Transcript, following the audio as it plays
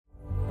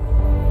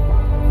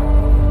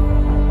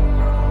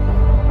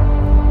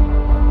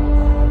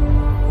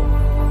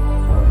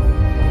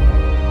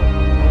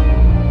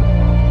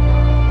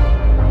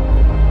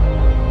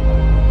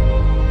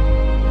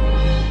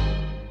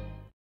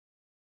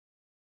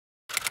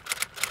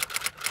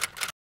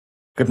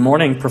Good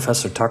morning,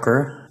 Professor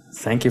Tucker.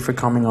 Thank you for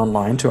coming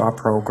online to our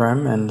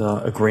program and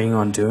agreeing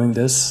on doing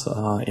this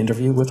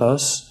interview with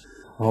us.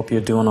 I hope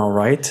you're doing all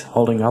right,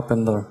 holding up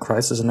in the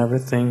crisis and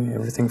everything.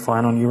 Everything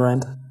fine on your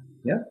end?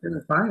 Yeah,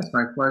 it's fine. It's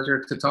my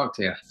pleasure to talk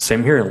to you.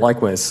 Same here,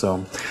 likewise.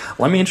 So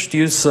let me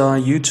introduce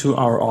you to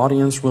our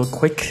audience real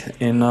quick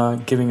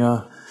in giving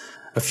a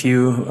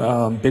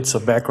few bits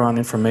of background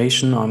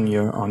information on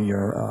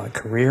your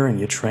career and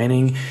your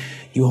training.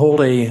 You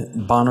hold a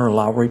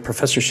Bonner-Lowry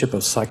Professorship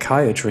of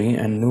Psychiatry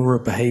and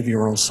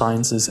Neurobehavioral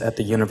Sciences at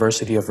the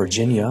University of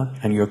Virginia,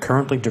 and you're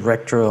currently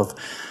Director of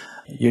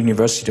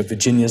University of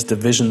Virginia's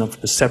Division of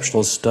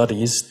Perceptual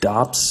Studies,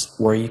 DOPS,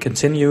 where you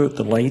continue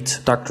the late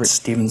Dr.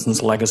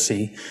 Stevenson's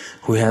legacy,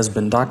 who has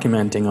been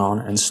documenting on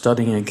and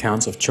studying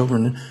accounts of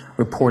children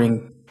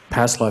reporting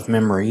past life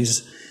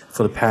memories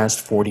for the past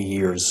 40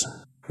 years.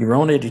 Your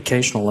own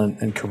educational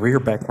and career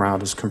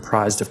background is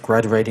comprised of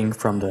graduating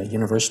from the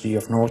University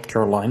of North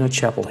Carolina,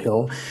 Chapel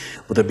Hill,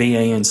 with a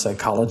BA in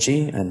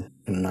psychology in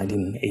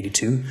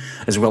 1982,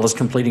 as well as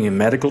completing a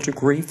medical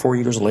degree 4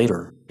 years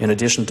later. In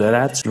addition to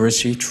that, you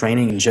received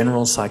training in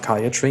general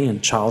psychiatry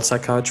and child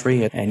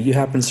psychiatry, and you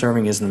have been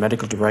serving as the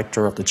medical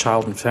director of the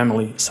Child and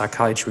Family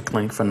Psychiatry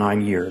Clinic for 9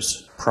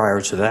 years.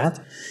 Prior to that,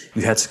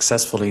 you had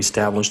successfully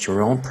established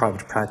your own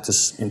private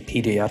practice in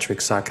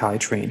pediatric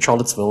psychiatry in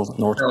Charlottesville,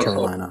 North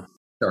Carolina.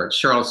 Sorry,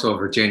 Charlottesville,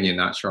 Virginia,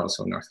 not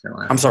Charlottesville, North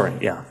Carolina. I'm sorry,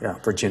 yeah,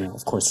 Virginia,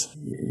 of course,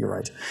 you're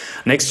right.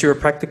 Next to your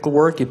practical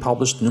work, you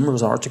published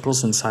numerous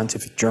articles in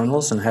scientific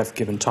journals and have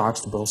given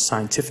talks to both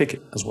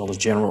scientific as well as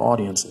general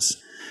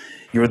audiences.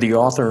 You're the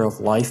author of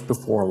Life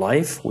Before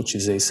Life, which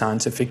is a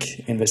scientific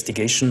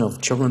investigation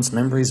of children's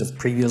memories of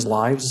previous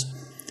lives.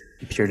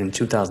 Appeared in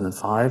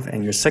 2005,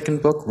 and your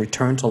second book,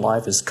 Return to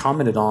Life, is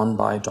commented on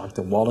by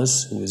Dr.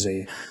 Wallace, who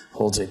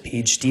holds a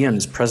PhD and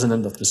is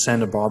president of the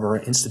Santa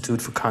Barbara Institute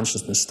for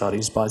Consciousness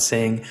Studies, by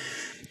saying,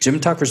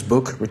 Jim Tucker's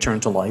book, Return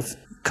to Life,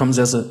 comes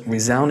as a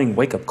resounding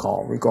wake-up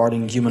call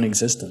regarding human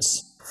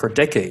existence. For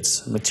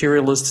decades,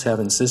 materialists have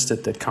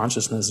insisted that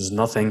consciousness is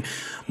nothing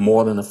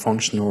more than a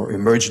function or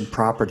emergent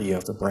property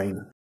of the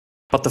brain.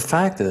 But the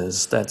fact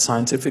is that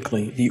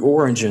scientifically, the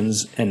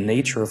origins and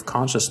nature of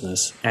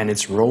consciousness and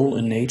its role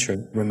in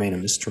nature remain a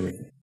mystery.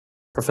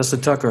 Professor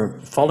Tucker,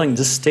 following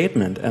this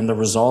statement and the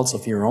results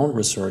of your own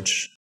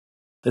research,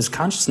 is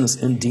consciousness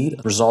indeed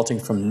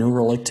resulting from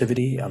neural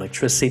activity,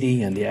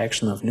 electricity, and the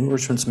action of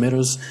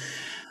neurotransmitters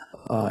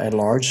at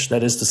large?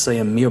 That is to say,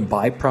 a mere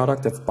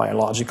byproduct of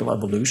biological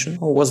evolution,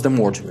 or was there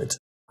more to it?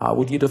 How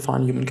would you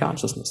define human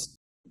consciousness?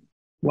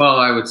 Well,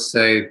 I would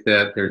say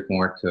that there's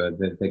more to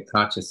it, that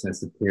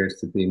consciousness appears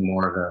to be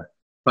more of a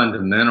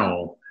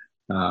fundamental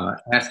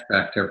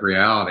aspect of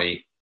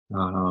reality,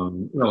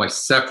 really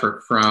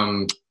separate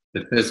from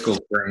the physical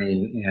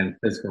brain and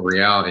physical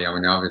reality. I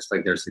mean,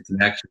 obviously there's a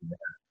connection there.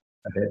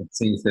 But it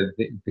seems that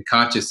the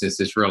consciousness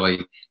is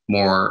really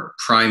more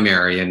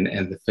primary and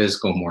the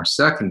physical more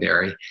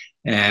secondary.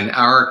 And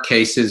our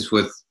cases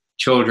with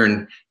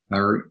children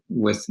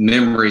with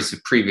memories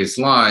of previous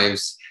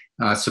lives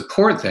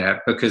support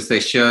that, because they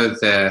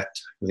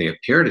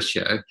appear to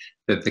show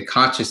that the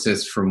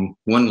consciousness from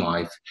one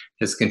life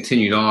has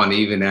continued on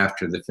even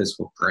after the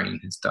physical brain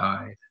has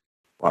died.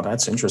 Wow,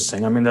 that's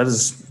interesting. I mean, that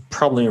is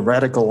probably a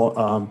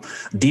radical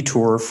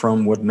detour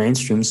from what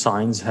mainstream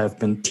science have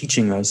been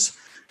teaching us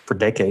for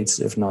decades,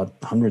 if not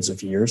hundreds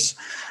of years.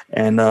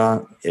 And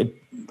it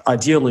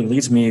ideally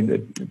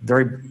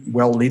very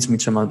well leads me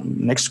to my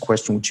next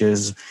question, which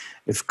is,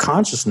 if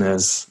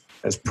consciousness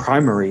as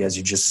primary, as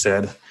you just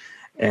said,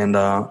 and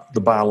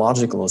the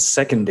biological is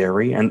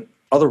secondary, and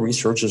other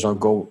researchers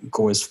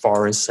go as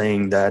far as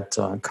saying that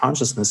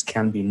consciousness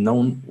can be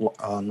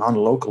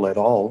non-local at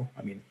all.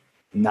 I mean,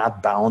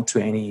 not bound to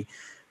any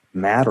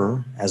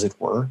matter, as it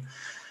were.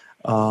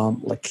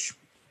 Like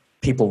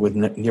people with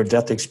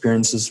near-death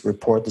experiences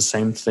report the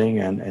same thing.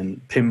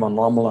 And Pim van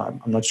Lommel,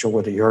 I'm not sure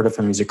whether you heard of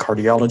him. He's a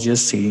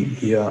cardiologist.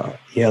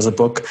 He has a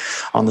book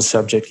on the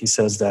subject. He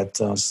says that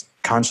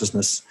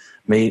consciousness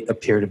may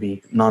appear to be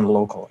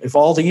non-local. If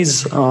all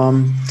these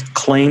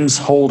claims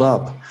hold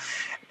up,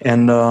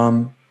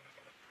 and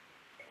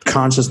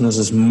consciousness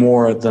is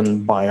more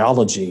than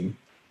biology,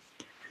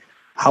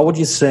 how would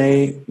you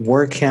say,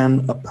 where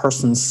can a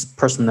person's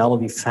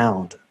personality be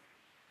found?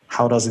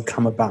 How does it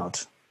come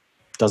about?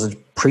 Does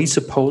it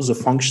presuppose a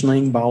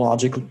functioning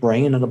biological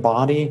brain and a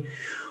body,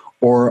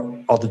 or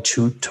are the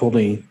two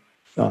totally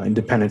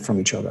independent from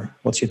each other?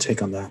 What's your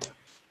take on that?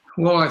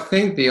 Well, I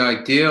think the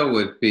idea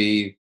would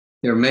be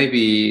there may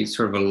be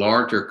sort of a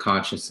larger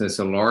consciousness,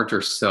 a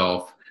larger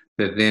self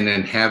that then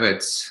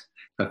inhabits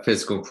a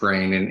physical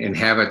brain and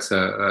inhabits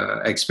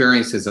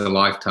experiences a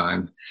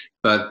lifetime,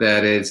 but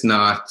that is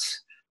not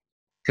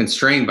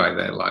constrained by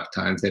that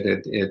lifetime, that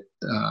it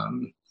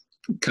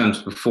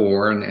comes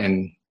before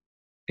and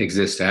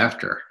exists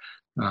after.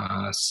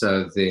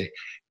 So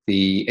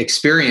the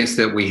experience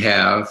that we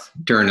have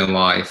during a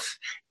life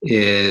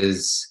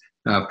is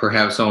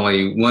perhaps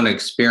only one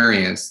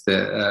experience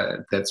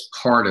that's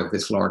part of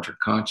this larger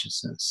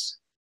consciousness.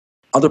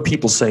 Other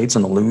people say it's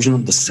an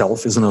illusion. The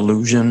self is an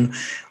illusion.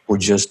 We're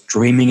just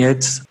dreaming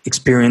it.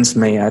 Experience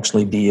may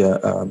actually be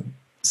a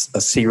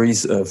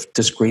series of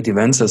discrete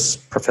events, as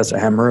Professor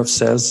Hammer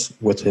says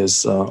with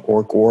his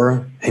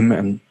Or, him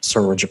and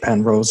Sir Roger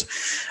Penrose.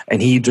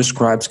 And he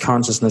describes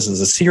consciousness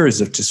as a series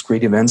of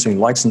discrete events, and he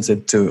likens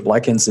it to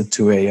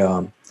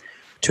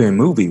a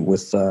movie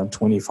with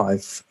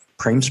 25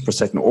 frames per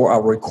second, or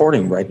our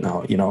recording right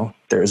now.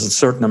 There is a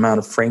certain amount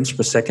of frames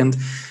per second,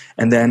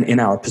 and then in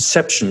our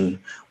perception,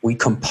 we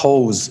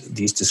compose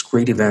these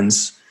discrete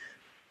events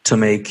to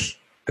make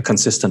a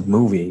consistent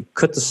movie.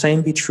 Could the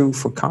same be true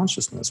for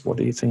consciousness? What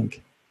do you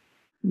think?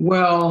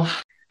 Well,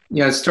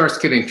 yeah, it starts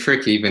getting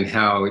tricky, even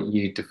how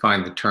you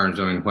define the terms,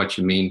 I mean, what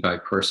you mean by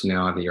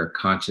personality or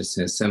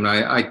consciousness. And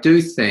I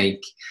do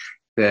think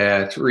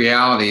that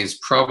reality is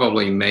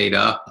probably made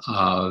up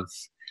of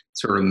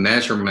sort of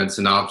measurements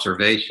and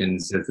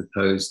observations as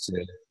opposed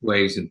to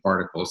waves and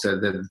particles. So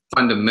the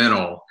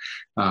fundamental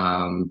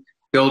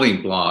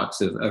building blocks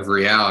of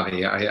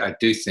reality, I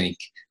do think,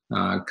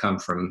 come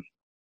from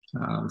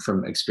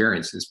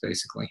experiences,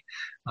 basically.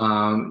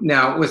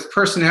 Now, with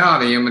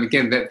personality, I mean,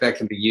 again, that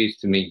can be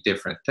used to mean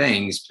different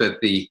things, but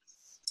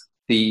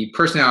the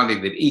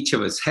personality that each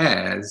of us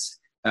has,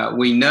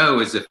 we know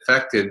is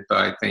affected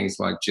by things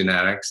like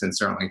genetics and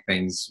certainly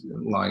things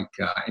like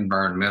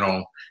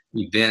environmental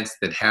events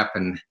that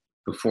happen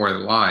before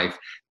life.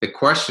 The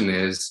question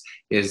is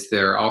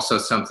there also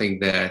something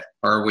that,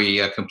 are we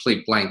a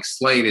complete blank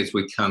slate as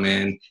we come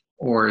in,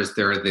 or is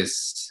there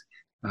this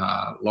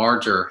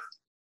larger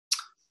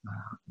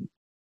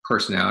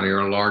personality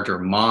or a larger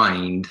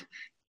mind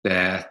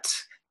that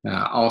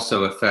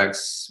also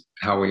affects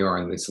how we are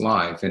in this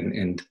life?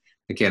 And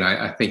again,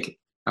 I think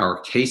our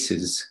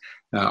cases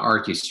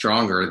argue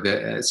strongly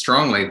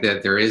that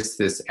there is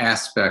this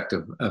aspect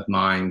of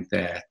mind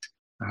that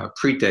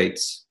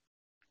predates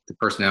the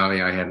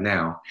personality I have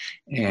now,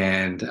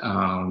 and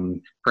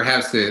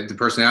perhaps the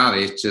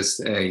personality is just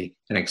an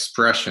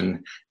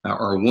expression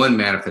or one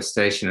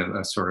manifestation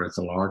of sort of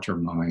the larger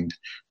mind.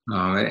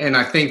 And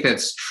I think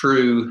that's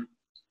true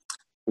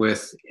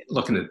with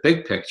looking at the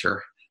big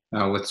picture,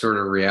 with sort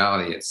of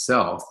reality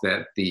itself,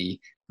 that the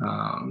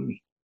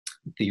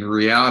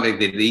reality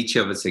that each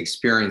of us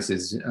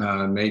experiences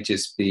may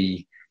just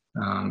be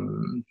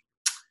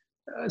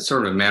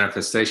sort of a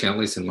manifestation, at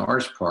least in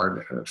large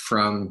part,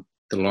 from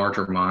the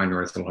larger mind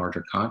or the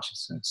larger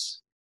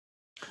consciousness.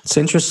 It's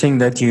interesting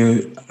that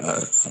you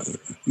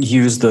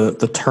use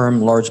the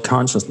term large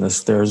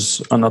consciousness.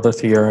 There's another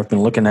theory I've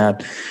been looking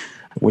at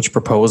which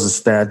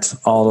proposes that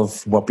all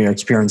of what we are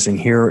experiencing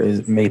here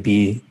is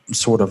maybe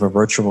sort of a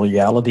virtual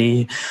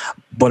reality.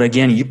 But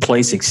again, you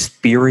place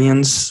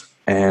experience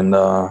and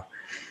the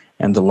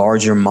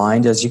larger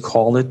mind, as you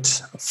call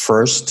it,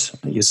 first.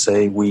 You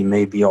say we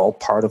may be all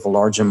part of a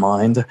larger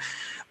mind,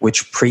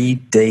 which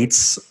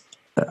predates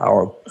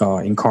our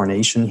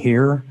incarnation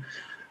here,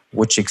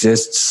 which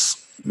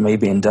exists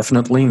maybe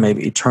indefinitely,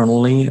 maybe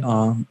eternally,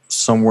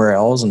 somewhere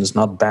else, and is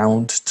not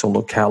bound to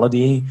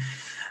locality.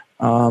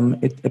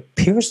 It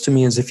appears to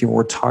me as if you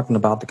were talking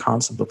about the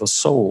concept of a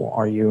soul.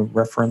 Are you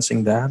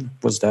referencing that?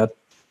 Was that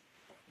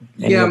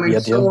any of the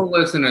idea? Soul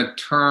isn't a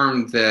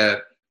term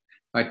that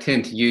I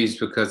tend to use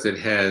because it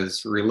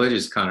has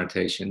religious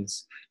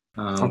connotations,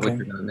 which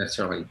are not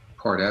necessarily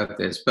part of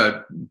this.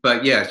 But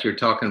yes, you're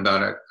talking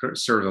about a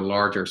sort of a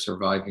larger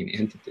surviving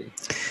entity.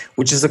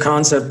 Which is the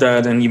concept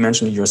that, and you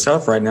mentioned it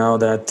yourself right now,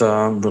 that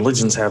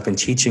religions have been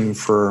teaching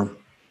for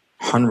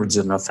hundreds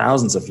if not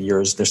thousands of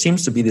years. There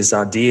seems to be this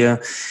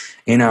idea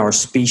in our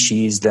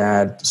species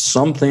that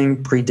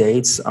something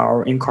predates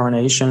our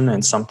incarnation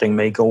and something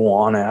may go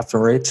on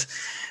after it.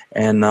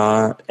 And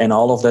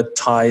all of that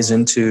ties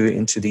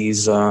into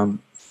these,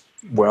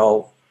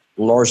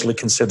 largely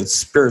considered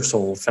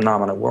spiritual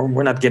phenomena.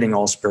 We're not getting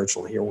all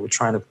spiritual here. We're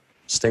trying to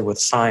stay with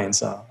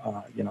science,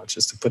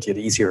 just to put it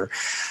easier.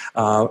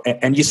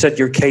 And you said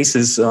your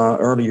cases,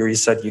 earlier you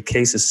said your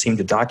cases seem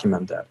to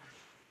document that.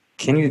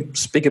 Can you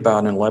speak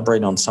about and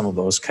elaborate on some of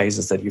those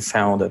cases that you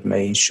found that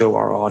may show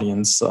our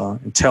audience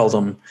and tell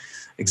them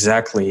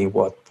exactly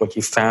what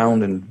you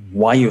found and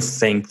why you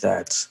think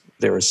that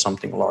there is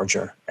something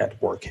larger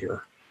at work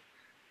here?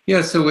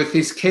 Yeah, so with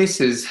these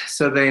cases,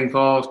 so they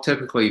involve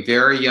typically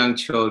very young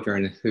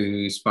children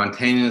who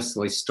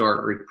spontaneously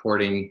start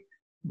reporting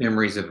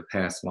memories of a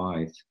past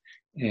life.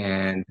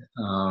 And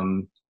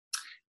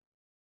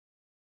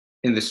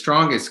in the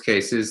strongest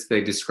cases,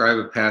 they describe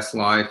a past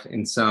life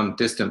in some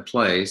distant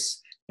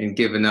place and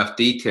give enough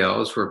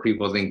details where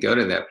people then go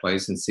to that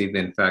place and see that,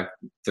 in fact,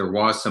 there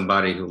was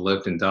somebody who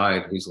lived and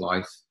died whose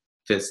life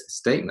fits the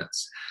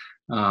statements.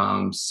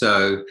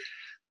 So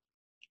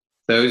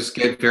those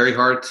get very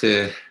hard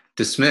to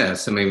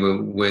dismiss. I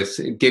mean,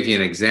 give you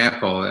an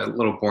example, a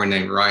little boy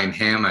named Ryan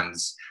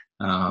Hammonds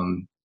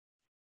from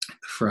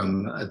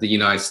the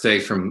United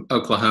States, from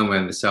Oklahoma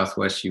in the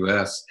Southwest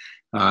U.S.,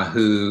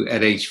 who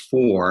at age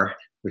 4,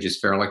 which is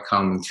fairly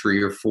common,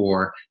 3 or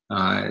 4,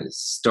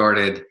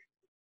 started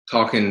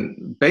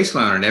talking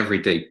basically on an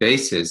everyday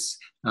basis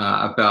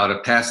about a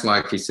past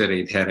life he said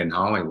he'd had in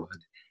Hollywood.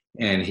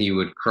 and he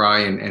would cry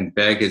and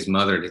beg his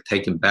mother to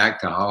take him back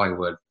to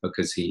Hollywood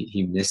because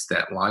he missed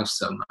that life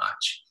so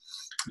much.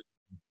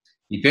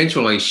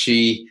 Eventually,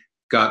 she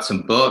got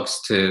some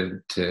books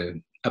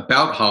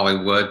about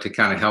Hollywood to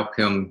kind of help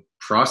him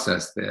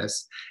process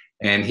this.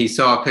 And he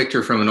saw a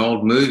picture from an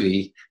old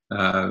movie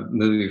from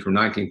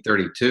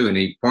 1932, and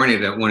he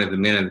pointed at one of the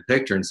men in the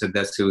picture and said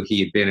that's who he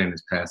had been in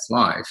his past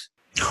life.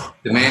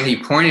 The man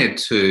he pointed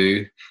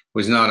to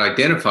was not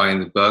identified in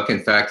the book. In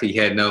fact, he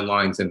had no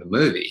lines in the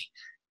movie.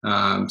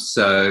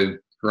 So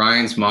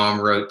Ryan's mom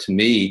wrote to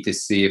me to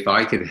see if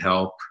I could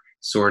help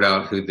sort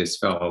out who this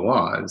fellow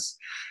was.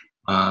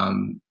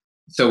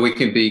 So we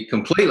can be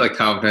completely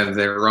confident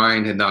that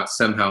Ryan had not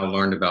somehow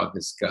learned about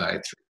this guy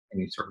through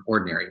any sort of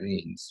ordinary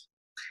means.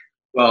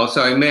 Well,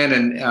 so I went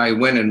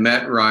and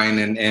met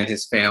Ryan and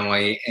his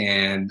family,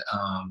 and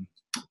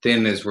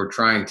then as we're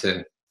trying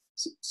to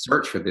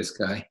search for this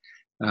guy,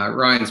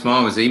 Ryan's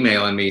mom was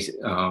emailing me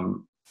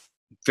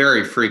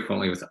very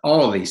frequently with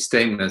all of these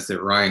statements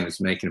that Ryan was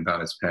making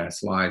about his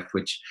past life,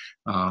 which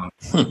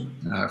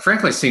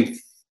frankly seemed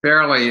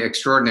fairly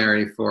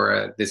extraordinary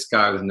for this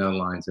guy with no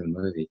lines in the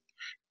movie.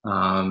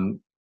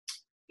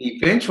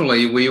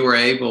 Eventually, we were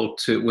able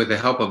to, with the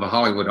help of a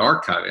Hollywood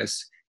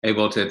archivist,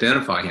 able to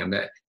identify him.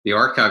 That the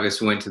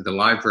archivist went to the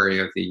library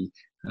of the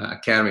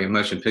Academy of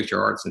Motion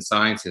Picture Arts and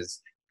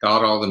Sciences,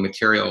 got all the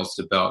materials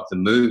about the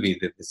movie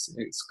that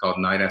it's called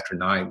Night After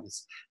Night,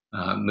 this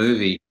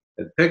movie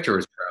that the picture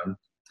was from.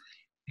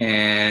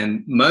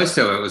 And most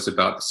of it was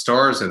about the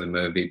stars in the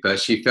movie, but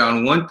she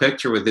found one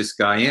picture with this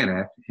guy in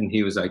it, and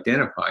he was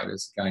identified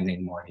as a guy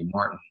named Marty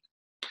Martin.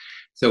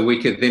 So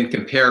we could then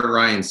compare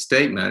Ryan's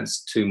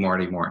statements to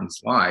Marty Martin's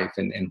life,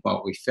 and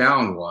what we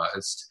found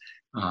was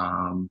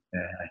that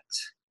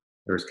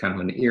there was kind of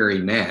an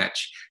eerie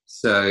match.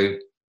 So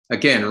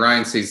again,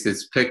 Ryan sees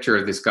this picture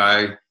of this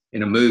guy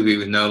in a movie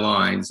with no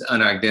lines,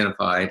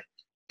 unidentified,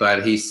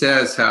 but he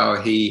says how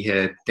he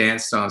had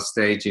danced on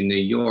stage in New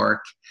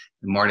York,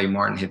 and Marty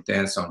Martin had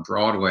danced on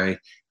Broadway.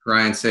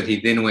 Ryan said he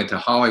then went to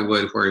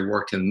Hollywood where he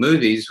worked in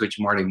movies, which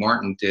Marty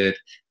Martin did,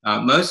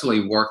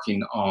 mostly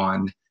working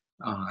on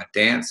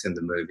dance in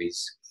the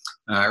movies.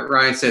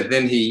 Ryan said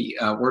then he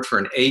worked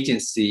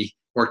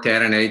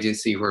at an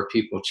agency where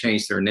people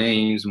changed their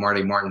names.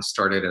 Marty Martin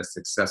started a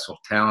successful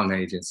talent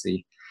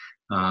agency.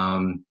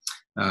 Ryan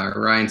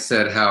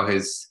said how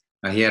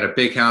he had a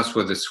big house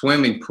with a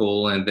swimming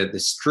pool, and that the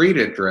street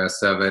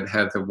address of it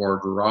had the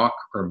word Rock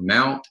or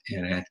Mount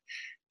in it.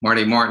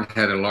 Marty Martin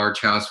had a large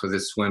house with a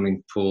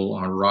swimming pool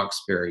on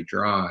Roxbury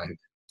Drive.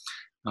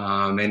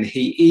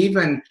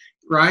 And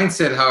Ryan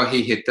said how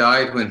he had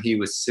died when he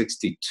was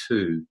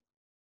 62.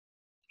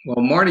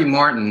 Well, Marty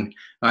Martin,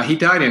 he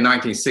died in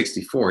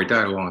 1964. He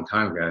died a long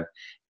time ago.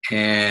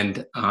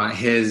 And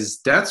his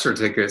death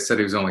certificate said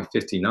he was only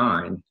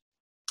 59.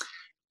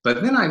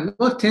 But then I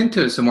looked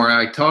into it some more.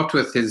 I talked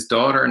with his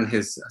daughter and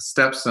his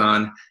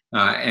stepson,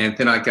 and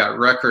then I got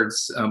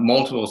records,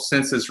 multiple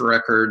census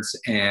records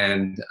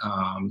and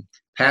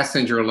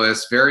passenger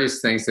lists,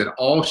 various things that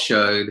all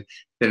showed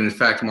that, in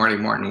fact, Marty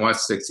Martin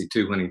was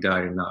 62 when he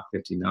died and not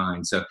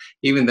 59. So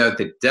even though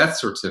the death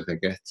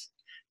certificate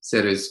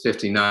said he was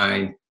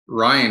 59,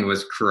 Ryan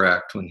was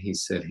correct when he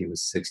said he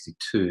was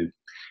 62.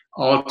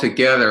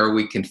 Altogether,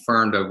 we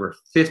confirmed over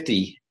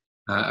 50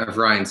 of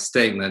Ryan's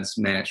statements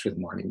matched with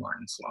Marty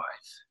Martin's life.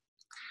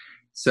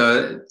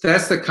 So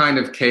that's the kind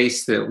of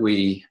case that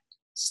we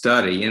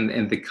study,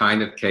 and the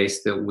kind of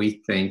case that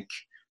we think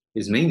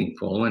is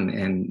meaningful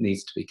and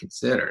needs to be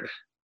considered.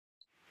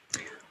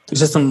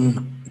 This is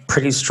some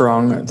pretty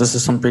strong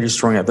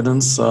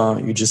evidence.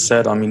 You just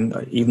said, I mean,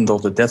 even though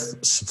the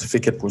death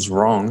certificate was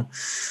wrong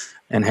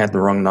and had the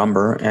wrong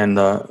number, and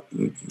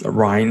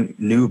Ryan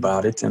knew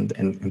about it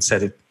and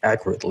said it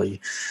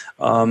accurately.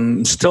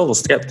 Still,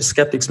 the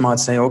skeptics might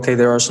say, okay,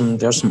 there's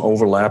some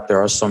overlap,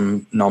 there are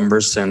some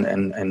numbers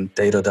and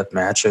data that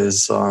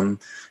matches.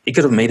 He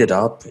could have made it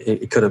up.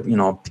 It could have,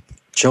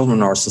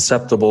 children are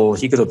susceptible.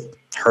 He could have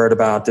heard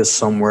about this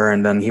somewhere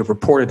and then he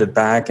reported it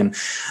back and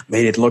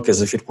made it look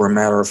as if it were a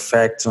matter of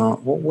fact.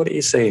 What do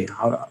you say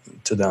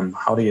to them?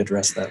 How do you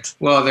address that?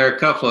 Well, there are a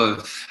couple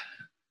of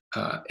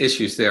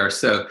issues there.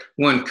 So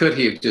one, could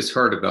he have just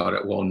heard about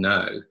it? Well,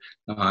 no.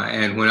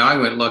 And when I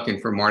went looking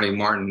for Marty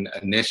Martin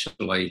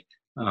initially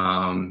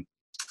on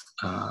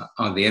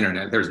the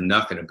internet, there's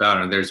nothing about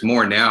him. There's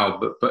more now,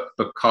 but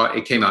because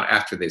it came out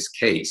after this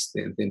case,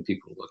 then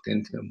people looked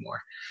into him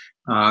more.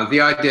 The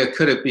idea,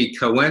 could it be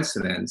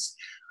coincidence?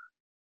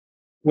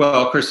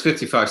 Well, of course,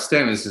 55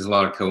 statements is a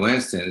lot of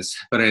coincidence.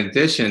 But in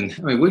addition,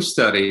 I mean, we've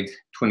studied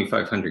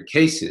 2,500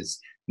 cases.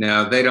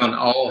 Now, they don't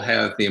all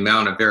have the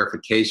amount of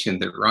verification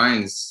that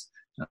Ryan's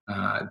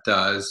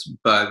does,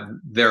 but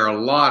there are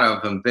a lot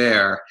of them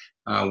there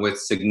with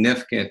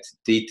significant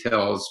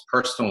details,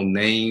 personal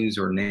names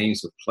or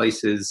names of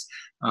places.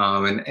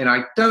 And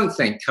I don't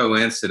think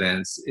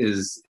coincidence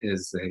is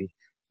a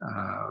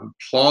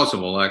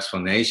plausible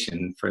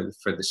explanation for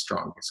the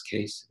strongest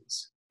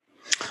cases.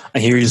 I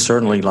hear you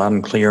certainly loud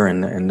and clear,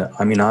 and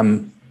I mean,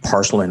 I'm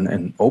partial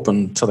and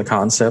open to the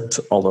concept,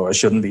 although I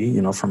shouldn't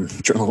be, from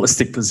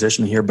journalistic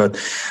position here. But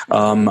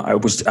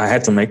I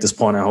had to make this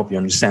point. I hope you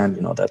understand,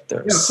 that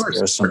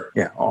there's some,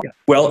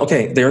 Well,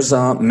 okay, there's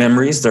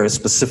memories, there's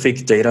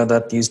specific data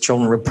that these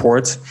children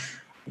report.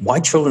 Why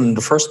children in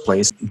the first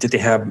place? Did they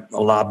have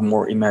a lot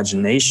more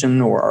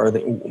imagination, or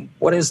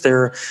what is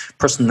their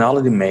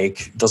personality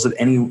make? Does it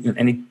in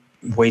any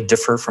way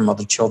differ from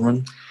other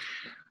children?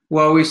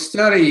 Well, we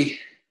study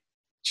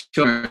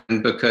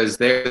children because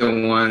they're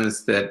the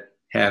ones that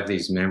have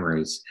these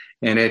memories.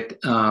 And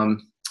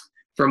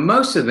for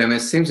most of them, it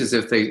seems as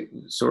if they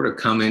sort of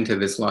come into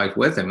this life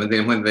with them. And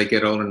then when they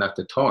get old enough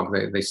to talk,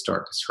 they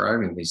start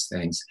describing these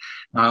things.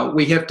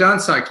 We have done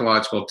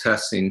psychological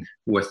testing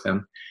with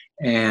them,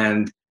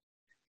 and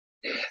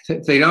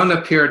they don't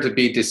appear to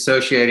be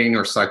dissociating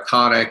or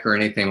psychotic or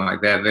anything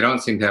like that. They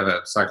don't seem to have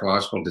a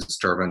psychological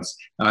disturbance.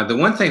 The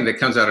one thing that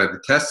comes out of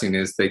the testing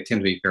is they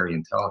tend to be very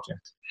intelligent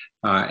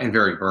and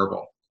very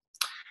verbal.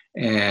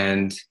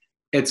 And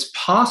it's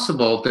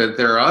possible that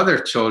there are other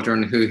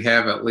children who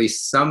have at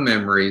least some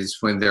memories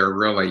when they're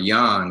really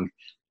young,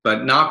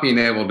 but not being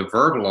able to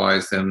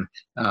verbalize them,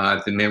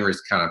 the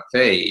memories kind of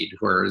fade.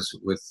 Whereas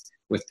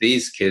with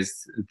these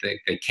kids,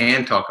 they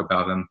can talk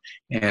about them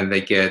and they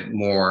get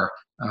more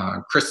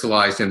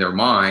crystallized in their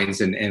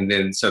minds, and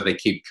then so they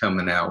keep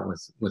coming out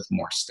with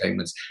more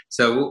statements.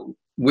 So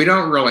we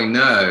don't really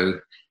know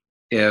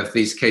if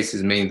these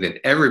cases mean that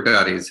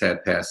everybody has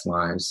had past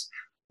lives,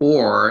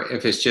 or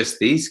if it's just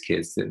these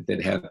kids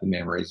that have the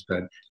memories.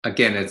 But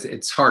again,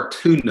 it's hard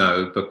to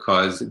know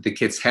because the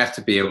kids have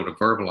to be able to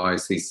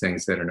verbalize these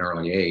things at an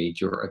early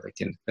age, or they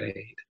can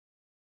fade.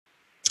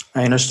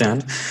 I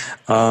understand.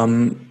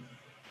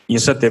 You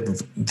said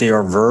that they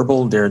are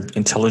verbal, they're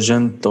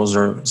intelligent. Those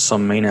are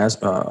some main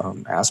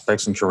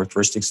aspects and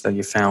characteristics that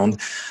you found.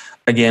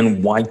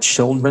 Again, why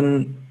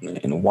children,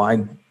 and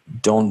why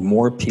don't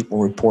more people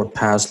report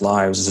past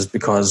lives? Is it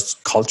because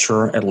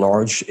culture at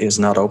large is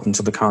not open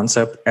to the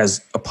concept, as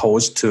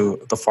opposed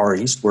to the Far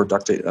East, where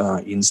Dr.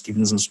 Ian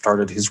Stevenson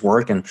started his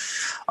work? And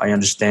I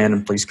understand,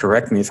 and please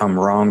correct me if I'm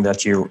wrong,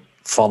 that you're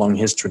following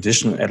his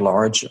tradition at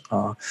large,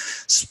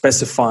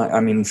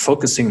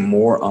 focusing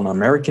more on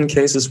American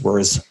cases,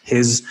 whereas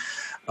his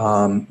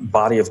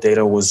body of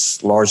data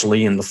was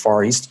largely in the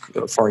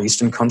Far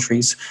Eastern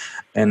countries.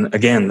 And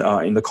again,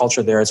 in the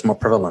culture there, it's more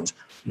prevalent,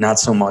 not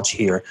so much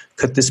here.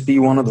 Could this be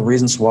one of the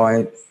reasons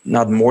why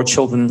not more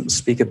children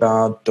speak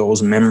about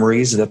those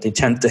memories that they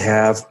tend to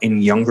have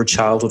in younger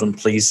childhood? And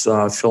please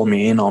fill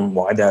me in on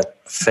why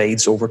that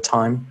fades over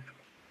time.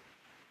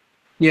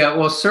 Yeah,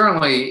 well,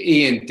 certainly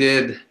Ian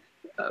did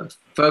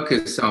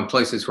focus on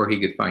places where he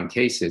could find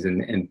cases.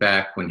 And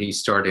back when he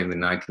started in the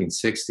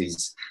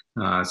 1960s,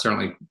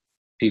 certainly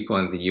people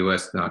in the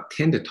US now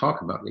tend to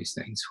talk about these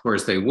things,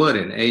 whereas they would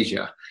in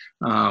Asia.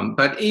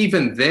 But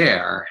even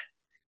there,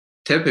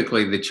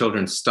 typically the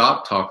children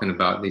stop talking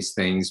about these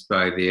things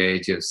by the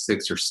age of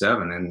 6 or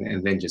 7,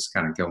 and then just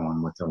kind of go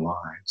on with their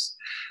lives.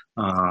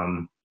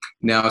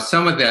 Now,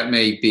 some of that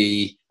may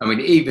be,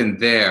 even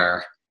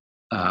there,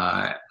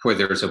 where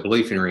there's a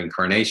belief in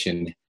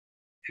reincarnation,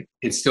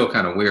 it's still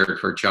kind of weird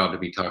for a child to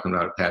be talking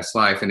about a past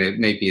life. And it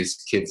may be as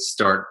kids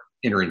start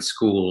entering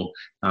school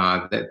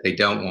that they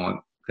don't want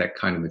that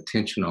kind of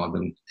attention on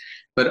them.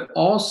 But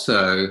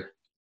also,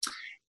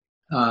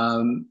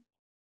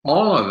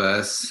 all of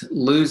us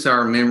lose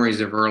our memories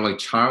of early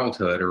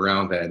childhood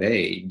around that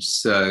age.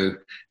 So,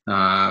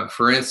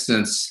 for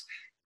instance,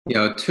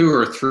 a 2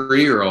 or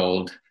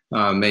 3-year-old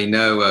may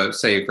know,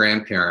 say, a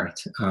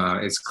grandparent.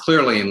 It's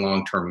clearly in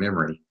long-term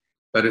memory.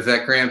 But if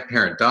that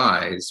grandparent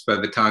dies, by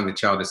the time the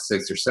child is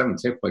 6 or 7,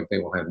 typically they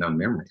will have no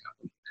memory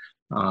of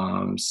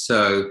them.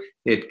 So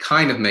it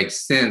kind of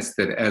makes sense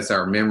that as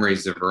our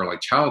memories of early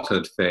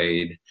childhood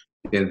fade,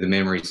 then the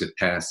memories of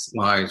past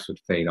lives would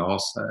fade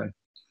also.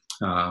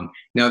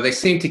 Now, they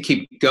seem to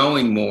keep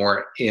going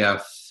more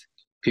if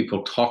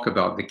people talk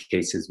about the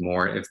cases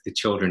more, if the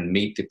children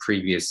meet the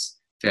previous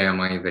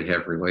family, they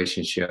have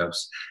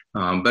relationships.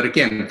 But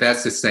again,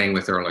 that's the same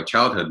with early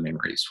childhood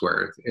memories,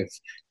 where if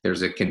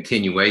there's a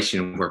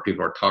continuation where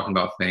people are talking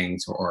about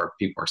things, or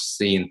people are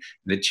seeing,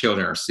 the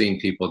children are seeing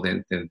people,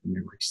 then the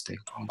memories stay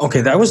on. Okay,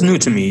 that was new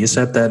to me. You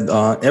said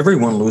that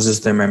everyone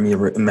loses their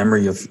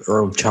memory of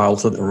early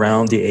childhood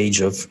around the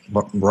age of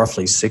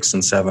roughly 6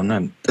 and 7.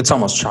 And it's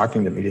almost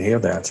shocking to me to hear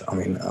that.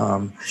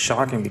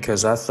 Shocking,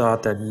 because I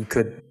thought that you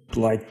could,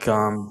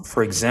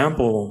 for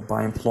example,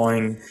 by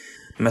employing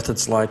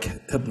methods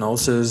like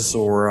hypnosis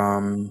or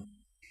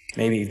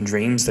maybe even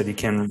dreams, that you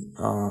can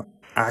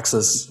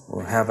access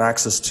or have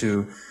access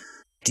to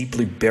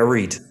deeply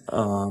buried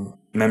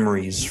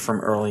memories from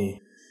early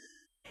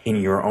in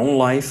your own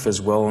life as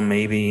well. And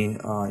maybe,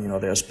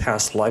 there's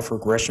past life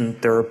regression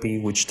therapy,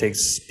 which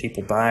takes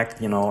people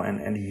back,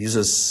 and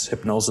uses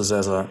hypnosis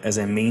as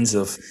a means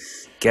of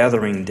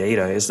gathering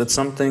data. Is that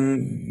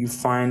something you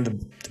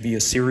find to be a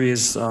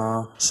serious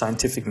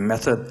scientific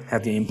method?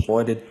 Have you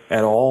employed it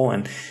at all?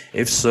 And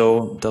if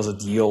so, does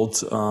it yield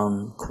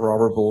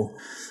corroborable,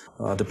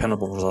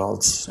 dependable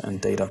results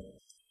and data?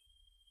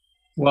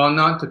 Well,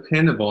 not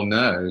dependable,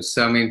 no.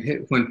 So, I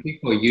mean, when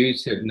people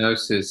use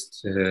hypnosis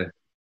to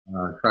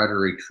try to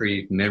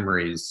retrieve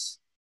memories,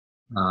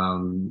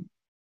 um,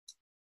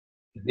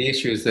 the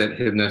issue is that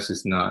hypnosis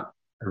is not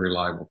a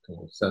reliable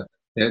tool. So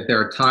there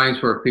are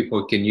times where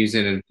people can use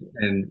it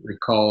and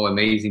recall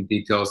amazing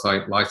details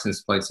like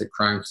license plates at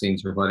crime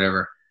scenes or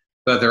whatever.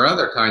 But there are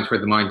other times where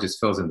the mind just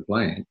fills in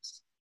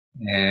blanks.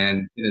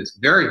 And it's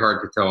very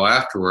hard to tell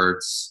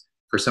afterwards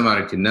for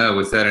somebody to know,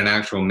 was that an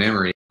actual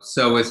memory?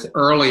 So with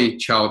early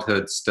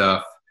childhood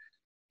stuff,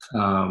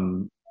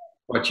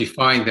 what you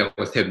find that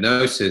with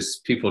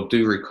hypnosis, people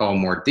do recall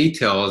more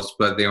details,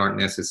 but they aren't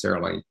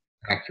necessarily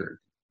accurate.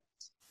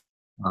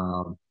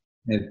 And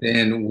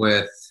then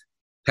with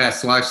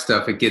past life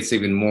stuff, it gets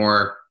even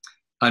more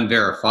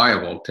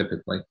unverifiable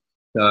typically.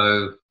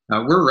 So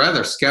we're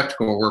rather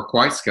skeptical. We're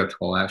quite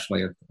skeptical,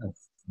 actually, of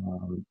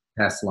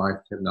past life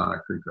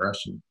hypnotic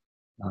regression.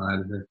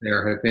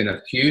 There have been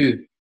a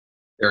few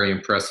very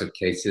impressive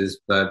cases,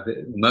 but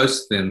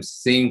most of them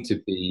seem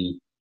to be,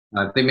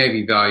 they may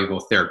be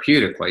valuable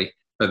therapeutically,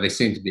 but they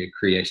seem to be a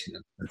creation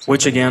of.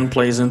 Which again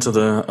plays into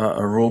the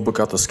rule book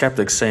of the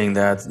skeptics, saying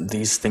that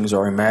these things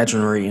are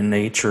imaginary in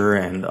nature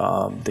and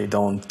they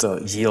don't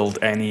yield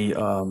any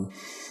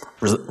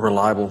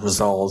reliable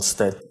results.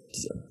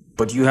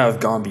 But you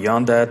have gone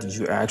beyond that.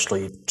 You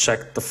actually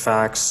checked the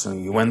facts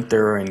and you went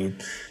there and you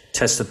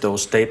tested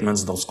those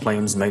statements, those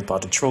claims made by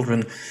the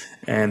children,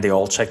 and they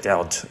all checked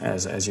out,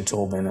 as you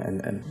told me,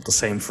 and the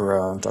same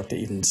for Dr.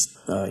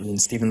 Ian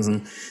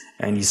Stevenson.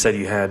 And you said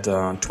you had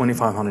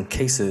 2,500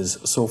 cases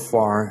so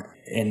far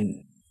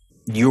in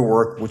your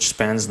work, which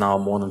spans now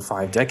more than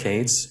 5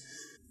 decades,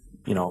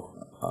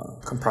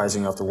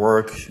 comprising of the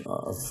work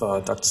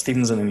of Dr.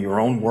 Stevenson and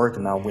your own work.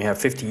 And now we have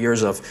 50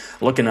 years of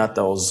looking at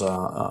those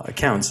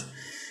accounts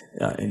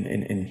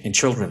in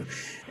children.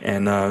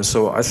 And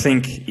so I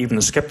think even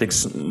the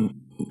skeptics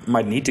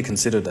might need to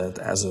consider that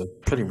as a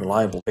pretty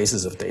reliable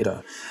basis of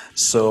data.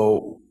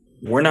 So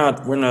we're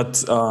not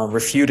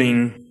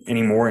refuting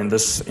anymore in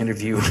this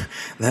interview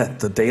that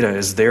the data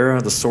is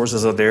there, the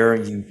sources are there.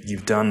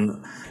 You've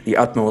done the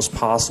utmost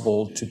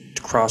possible to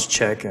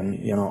cross-check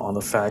and on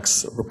the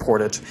facts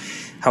reported.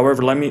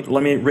 However, let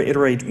me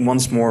reiterate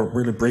once more,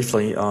 really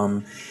briefly.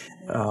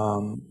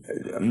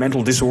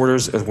 Mental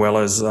disorders as well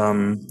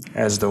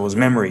as those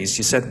memories.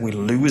 You said we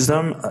lose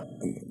them,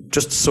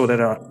 just so that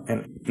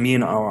me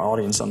and our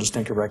audience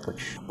understand correctly.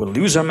 We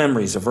lose our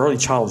memories of early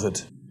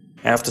childhood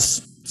after,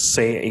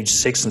 say, age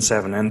 6 and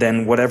 7, and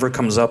then whatever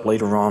comes up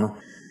later on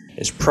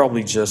is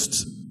probably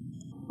just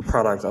a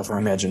product of our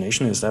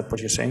imagination. Is that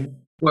what you're saying?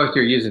 Well, if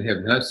you're using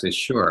hypnosis,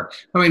 sure.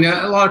 I mean,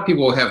 a lot of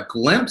people have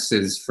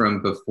glimpses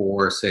from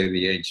before, say,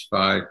 the age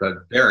 5,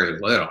 but very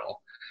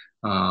little.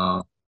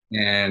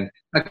 And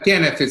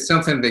again, if it's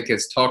something that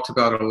gets talked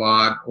about a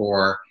lot,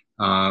 or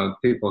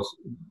people,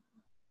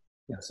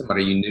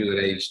 somebody you knew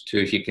at age 2,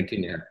 if you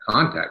continue to have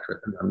contact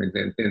with them, I mean,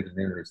 then the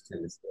memories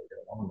tend to stay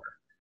there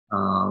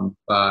longer.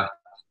 But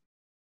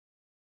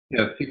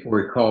if people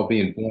recall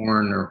being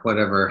born or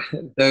whatever,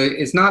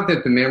 it's not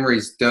that the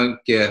memories don't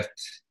get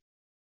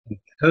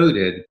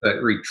encoded,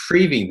 but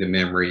retrieving the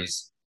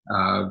memories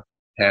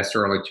past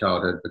early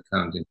childhood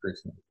becomes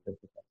increasingly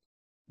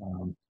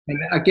difficult. And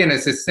again,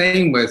 it's the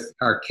same with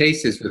our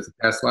cases with the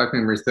past life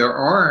memories. There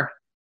are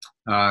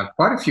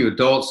quite a few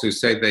adults who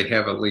say they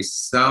have at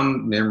least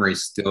some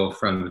memories still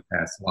from the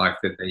past life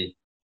that they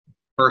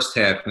first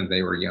had when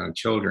they were young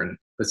children.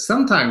 But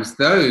sometimes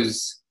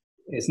those,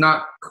 it's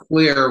not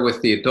clear with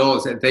the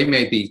adults that they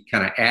may be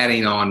kind of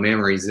adding on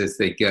memories as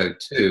they go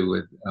too,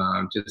 with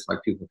just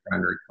like people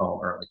trying to recall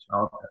early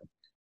childhood.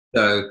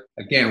 So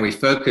again, we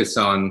focus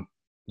on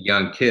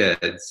young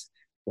kids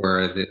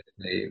where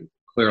they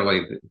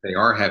clearly they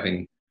are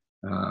having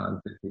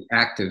the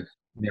active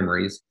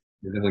memories.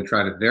 And then we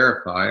try to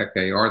verify,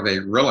 okay, are they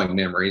really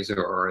memories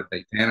or are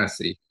they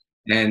fantasy?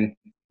 And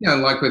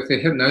like with the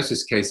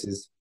hypnosis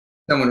cases,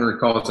 someone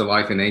recalls a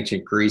life in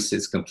ancient Greece,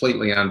 it's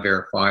completely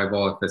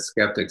unverifiable. If a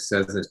skeptic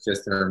says it's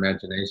just their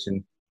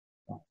imagination,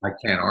 I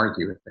can't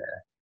argue with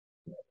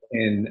that.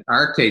 In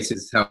our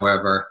cases,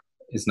 however,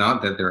 it's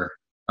not that they're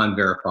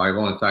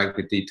unverifiable. In fact,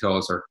 the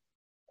details are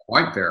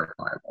quite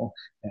verifiable.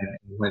 And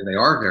when they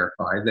are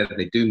verified, that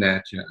they do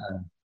match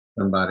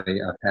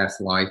somebody, a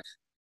past life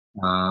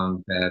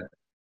that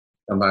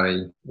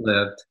somebody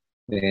lived,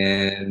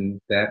 then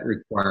that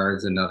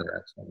requires another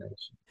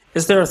explanation.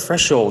 Is there a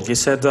threshold? You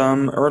said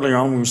earlier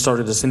on when we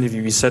started this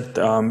interview, you said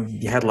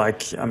you had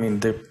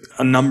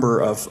a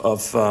number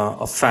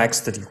of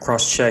facts that you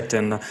cross-checked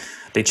and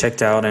they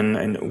checked out.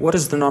 And what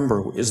is the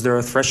number? Is there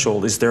a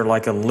threshold? Is there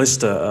like a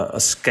list, a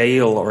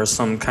scale, or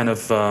some kind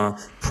of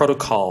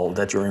protocol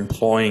that you're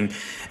employing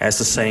as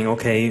to saying,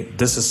 okay,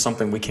 this is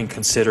something we can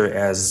consider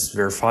as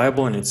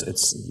verifiable, and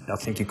it's I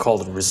think you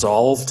called it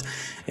resolved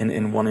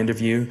in one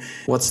interview.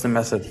 What's the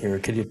method here?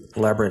 Could you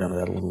elaborate on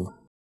that a little?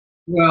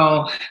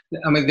 Well,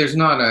 I mean, there's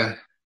not an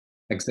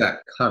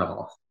exact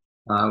cutoff.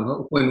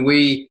 When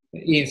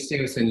Ian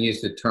Stevenson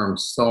used the term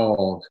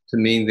solved to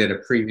mean that a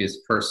previous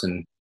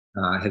person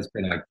has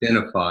been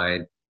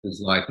identified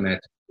whose life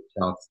matches the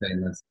child's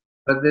statements.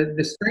 But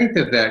the strength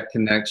of that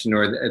connection,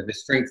 or the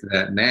strength of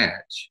that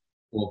match,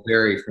 will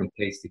vary from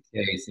case to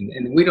case.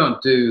 And we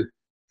don't do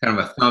kind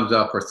of a thumbs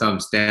up or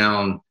thumbs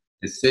down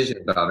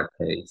decision about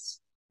a case.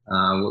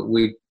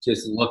 We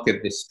just look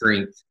at the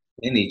strength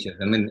in each of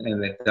them,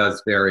 and it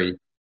does vary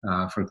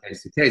from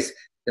case to case.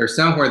 There's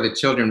some where the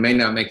children may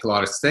not make a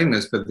lot of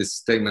statements, but the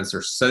statements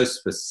are so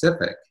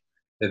specific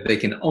that they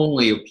can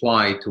only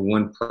apply to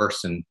one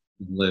person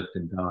who lived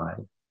and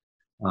died.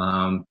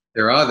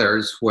 There are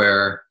others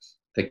where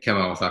they come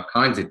out with all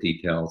kinds of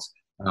details,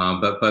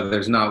 but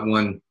there's not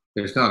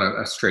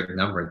a strict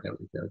number that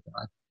we go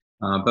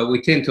by. But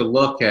we tend to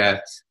look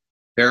at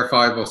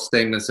verifiable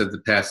statements of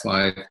the past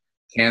life.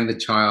 Could the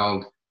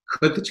child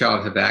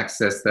have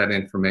accessed that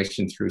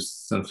information through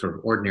some sort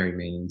of ordinary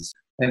means?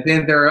 And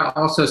then there are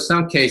also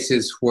some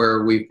cases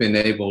where we've been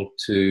able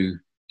to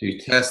do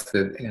tests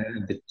that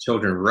the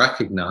children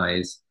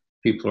recognize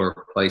people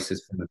or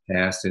places from the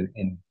past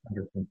in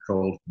under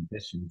controlled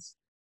conditions.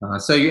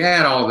 So you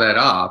add all that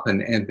up,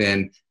 and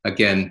then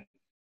again,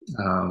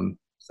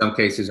 some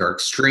cases are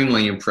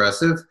extremely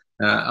impressive.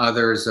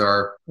 Others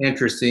are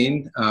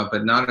interesting,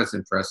 but not as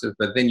impressive.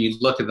 But then you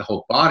look at the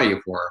whole body of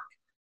work.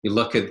 You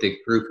look at the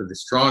group of the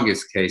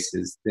strongest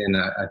cases, then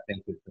I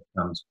think it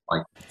becomes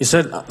quite... You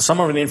said some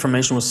of the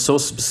information was so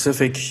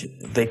specific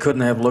they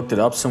couldn't have looked it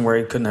up somewhere,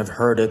 you couldn't have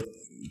heard it.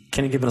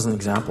 Can you give us an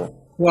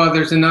example? Well,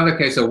 there's another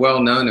case, a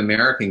well-known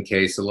American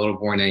case, a little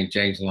boy named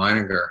James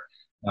Leininger,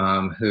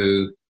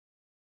 who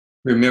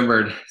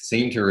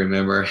seemed to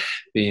remember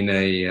being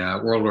a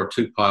World War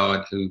II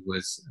pilot who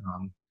was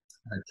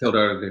killed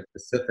out of the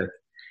Pacific.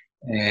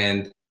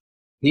 And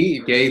he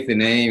gave the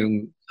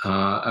name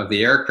of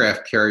the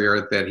aircraft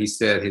carrier that he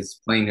said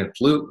his plane had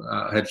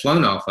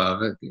flown off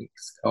of.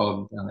 It's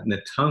called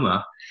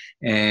Natoma.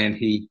 And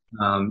he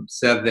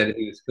said that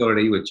he was killed at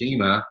Iwo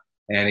Jima.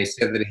 And he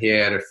said that he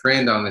had a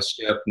friend on the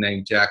ship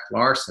named Jack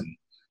Larson.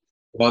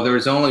 Well, there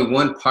was only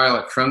one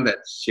pilot from that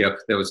ship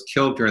that was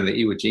killed during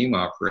the Iwo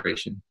Jima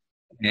operation.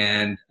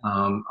 And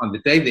on the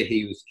day that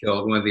he was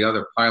killed, one of the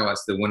other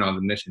pilots that went on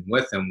the mission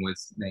with him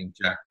was named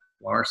Jack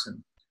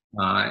Larson.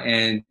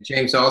 And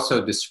James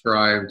also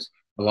described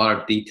a lot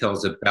of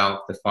details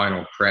about the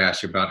final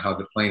crash, about how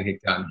the plane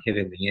had gotten hit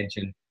in the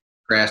engine,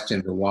 crashed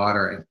into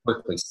water, and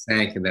quickly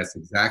sank. And that's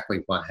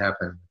exactly what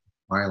happened with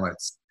the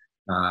pilot's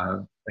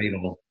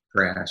fatal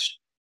crash.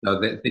 So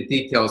the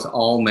details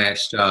all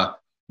matched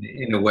up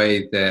in a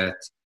way that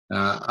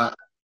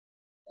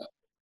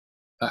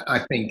I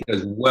think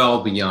goes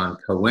well beyond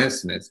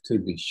coincidence, to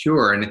be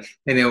sure. And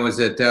it was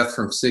a death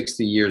from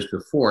 60 years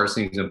before. It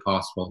seems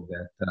impossible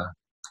that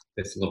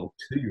this little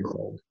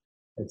 2-year-old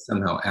had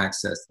somehow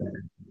accessed that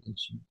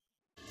information.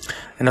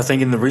 And I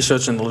think in the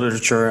research and the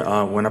literature,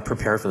 when I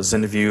prepared for this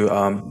interview,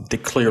 they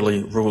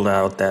clearly ruled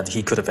out that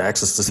he could have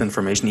accessed this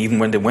information. Even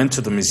when they went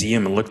to the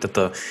museum and looked at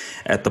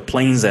the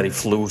planes that he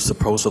flew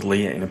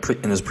supposedly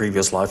in his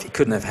previous life, he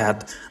couldn't have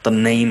had the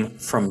name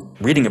from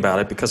reading about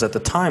it, because at the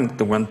time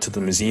they went to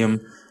the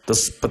museum,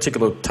 this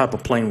particular type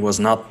of plane was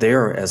not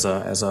there as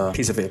a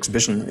piece of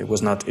exhibition. It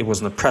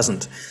wasn't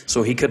present,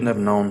 so he couldn't have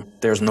known.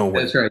 There's no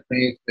way. That's right.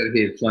 They said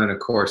he had flown a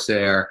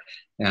Corsair,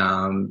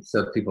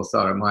 so people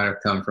thought it might have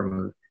come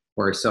from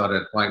where he saw it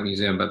at Flight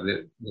Museum, but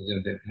the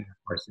museum didn't have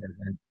Corsair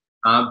then.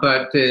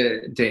 But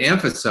to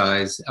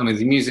emphasize, I mean,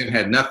 the museum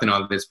had nothing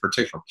on this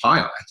particular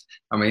pilot.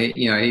 I mean,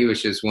 he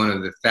was just one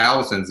of the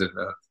thousands of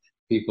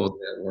people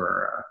that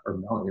were, or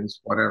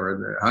millions, whatever,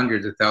 the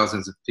hundreds of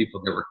thousands of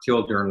people that were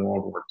killed during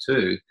World War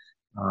II.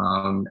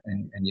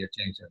 And yet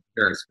James had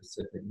very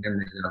specific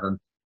memories of them.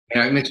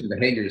 And I mentioned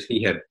behaviors.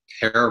 He had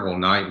terrible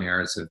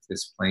nightmares of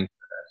this plane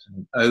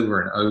crash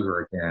over and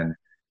over again.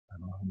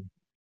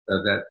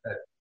 So that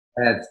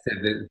adds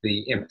to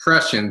the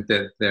impression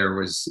that there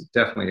was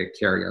definitely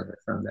a carryover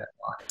from that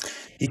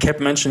life. He kept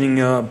mentioning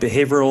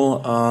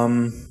behavioral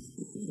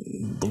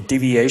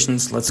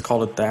deviations, let's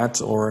call it that,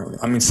 or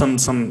I mean some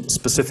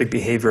specific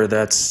behavior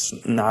that's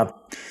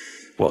not,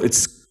 well,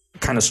 it's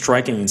kind of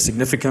striking and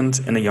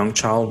significant in a young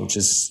child, which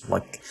is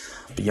like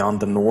beyond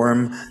the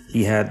norm.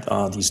 He had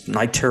these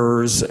night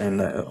terrors, and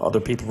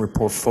other people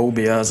report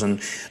phobias, and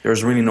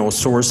there's really no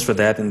source for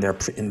that in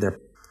their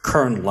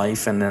current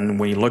life. And then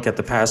when you look at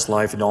the past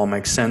life, it all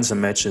makes sense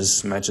and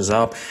matches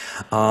up.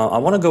 I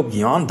want to go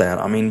beyond that.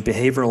 I mean,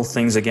 behavioral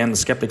things, again, the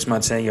skeptics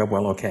might say, yeah,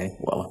 well, okay,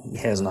 well, he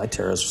has night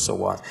terrors, so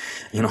what?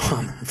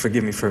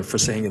 Forgive me for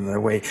saying it in that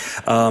way.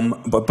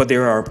 But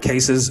there are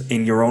cases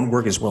in your own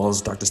work, as well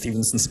as Dr.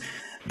 Stevenson's,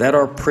 that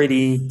are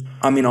pretty,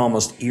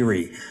 almost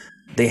eerie.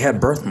 They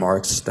had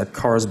birthmarks that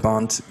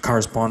correspond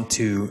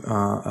to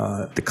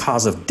the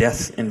cause of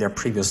death in their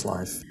previous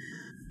life.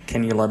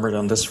 Can you elaborate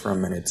on this for a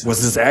minute?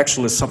 Was this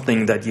actually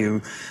something that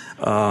you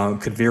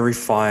could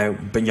verify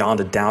beyond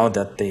a doubt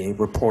that they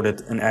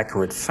reported an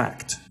accurate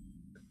fact?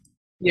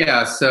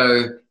 Yeah,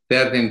 so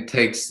that then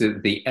takes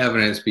the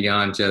evidence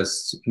beyond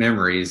just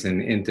memories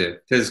and into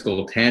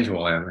physical,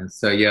 tangible evidence.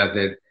 So yeah,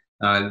 that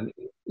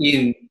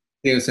Ian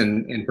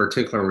Stevenson in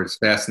particular was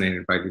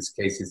fascinated by these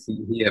cases.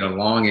 He had a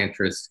long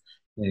interest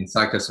in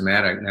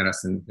psychosomatic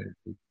medicine,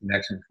 the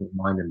connection between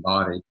mind and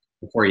body,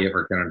 before you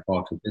ever got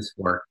involved with this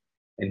work.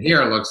 And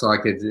here it looks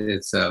like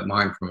it's a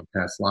mind from a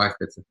past life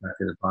that's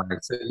affected the body.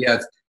 So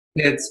yes,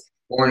 kids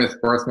born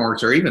with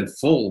birthmarks or even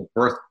full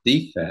birth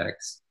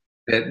defects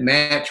that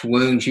match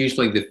wounds,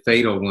 usually the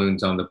fatal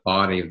wounds on the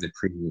body of the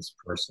previous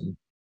person.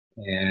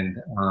 And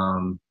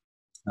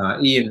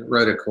Ian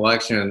wrote a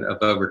collection of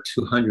over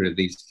 200 of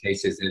these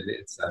cases.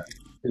 It's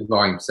his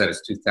volume set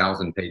is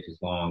 2,000 pages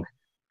long.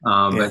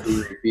 But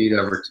he reviewed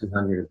over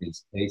 200 of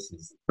these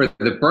cases. For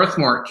the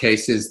birthmark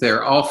cases,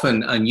 they're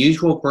often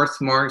unusual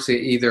birthmarks,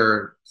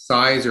 either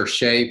size or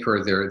shape,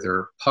 or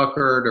they're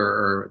puckered,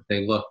 or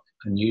they look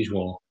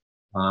unusual.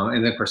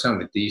 And then for some of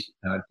the defects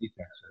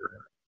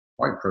are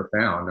quite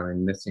profound. I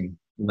mean, missing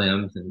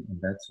limbs and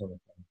that sort of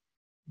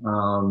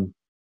thing.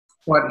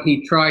 What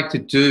he tried to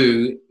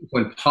do,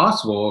 when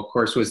possible, of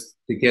course, was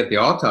to get the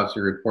autopsy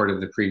report of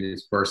the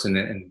previous person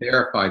and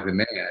verify the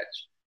match.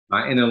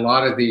 In a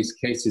lot of these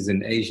cases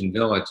in Asian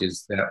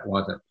villages, that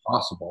wasn't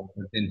possible,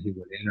 but then he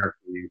would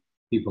interview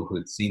people who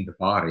had seen the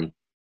body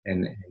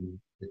and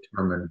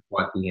determine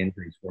what the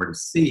injuries were to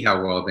see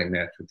how well they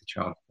matched with the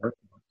child's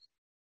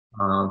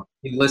birthmarks.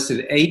 He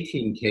listed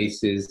 18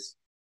 cases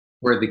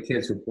where the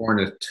kids were born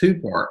with two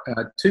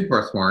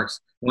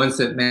birthmarks, ones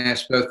that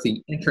matched both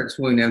the entrance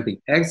wound and the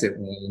exit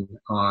wound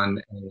on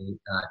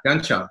a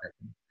gunshot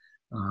victim.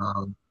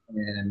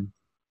 And,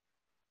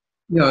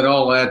 you know, it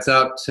all adds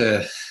up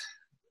to,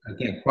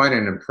 again, quite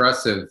an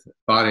impressive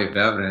body of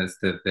evidence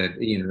that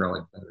Ian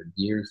really devoted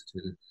years to.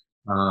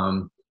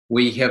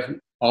 We have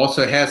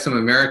also had some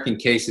American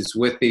cases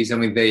with these. I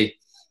mean, they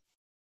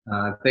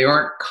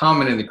aren't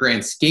common in the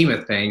grand scheme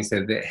of things.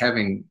 That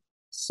having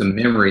some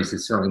memories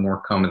is certainly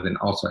more common than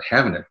also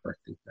having a birth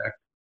defect.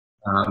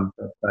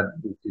 But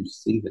we do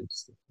see them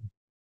still.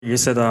 You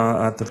said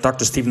that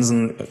Dr.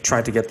 Stevenson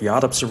tried to get the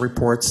autopsy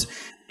reports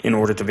in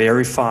order to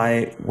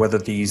verify whether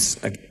these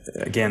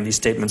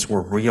statements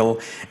were real,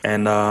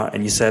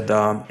 and you said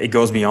it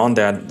goes beyond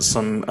that.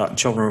 Some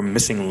children were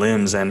missing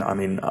limbs, and I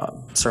mean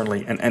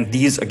certainly, and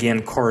these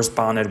again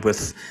corresponded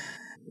with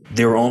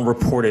their own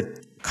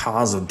reported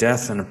cause of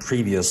death in a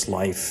previous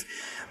life.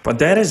 But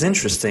that is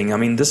interesting. I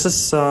mean, this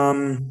is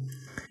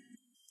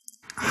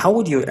how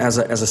would you, as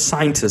a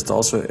scientist,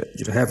 also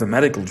you have a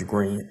medical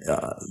degree,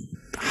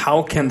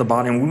 how can the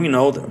body, and we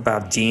know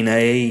about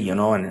DNA, you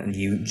know, and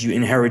you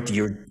inherit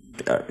your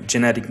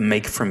genetic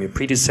make from your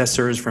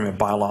predecessors, from your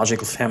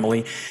biological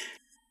family.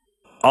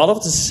 All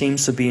of this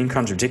seems to be in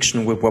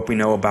contradiction with what we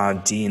know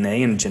about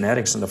DNA and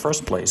genetics in the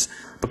first place.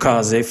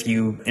 Because if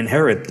you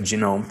inherit the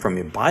genome from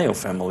your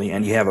biofamily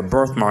and you have a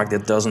birthmark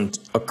that doesn't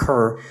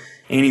occur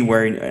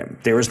anywhere,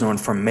 there is no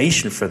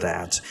information for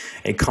that,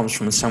 it comes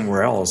from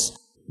somewhere else.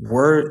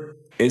 Where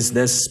is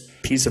this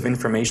piece of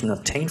information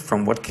obtained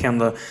from? What can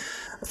the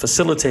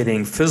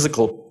facilitating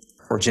physical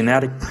or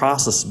genetic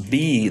process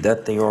be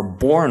that they are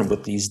born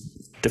with these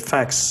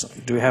defects?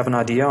 Do you have an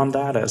idea on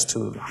that as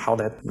to how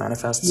that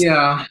manifests?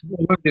 Yeah, I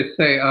would just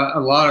say a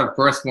lot of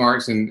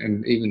birthmarks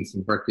and even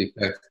some birth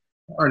defects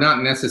are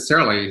not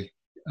necessarily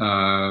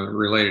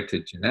related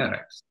to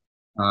genetics.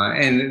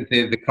 And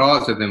the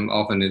cause of them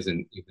often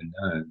isn't even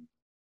known.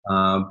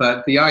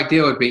 But the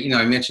idea would be, you know,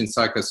 I mentioned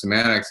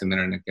psychosomatics a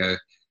minute ago.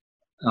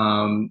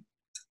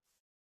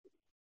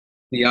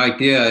 The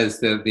idea is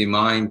that the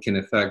mind can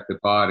affect the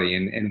body,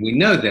 and we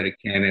know that it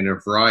can in a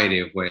variety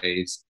of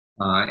ways,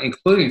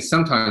 including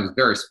sometimes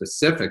very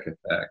specific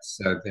effects.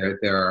 So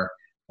there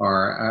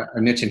are I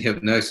mentioned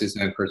hypnosis,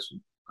 and of course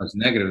I was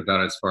negative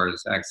about it as far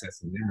as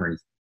accessing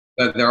memories.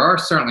 But there are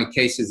certainly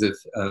cases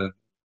of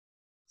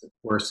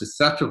where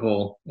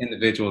susceptible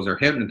individuals are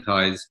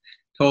hypnotized,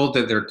 told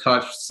that they're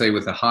touched, say,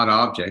 with a hot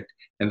object,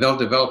 and they'll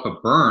develop a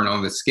burn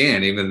on the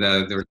skin, even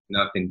though there's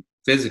nothing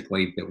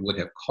physically that would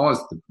have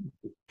caused the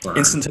burn.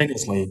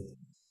 Instantaneously.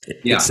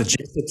 Yeah. It's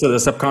suggested to the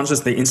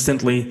subconscious, they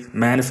instantly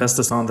manifest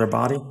this on their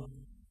body?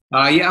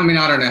 Yeah, I mean,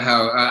 I don't know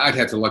how, I'd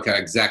have to look at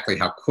exactly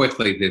how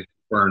quickly the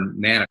burn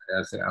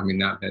manifests. I mean,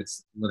 not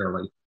that's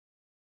literally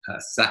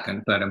a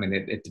second, but I mean,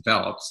 it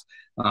develops.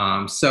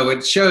 So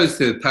it shows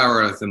the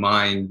power of the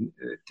mind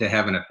to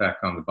have an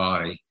effect on the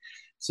body.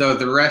 So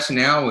the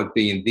rationale would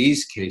be in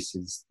these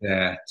cases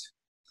that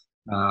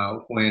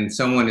when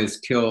someone is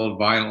killed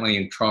violently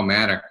and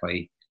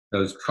traumatically,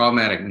 those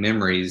traumatic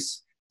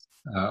memories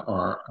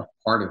are a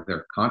part of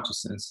their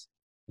consciousness.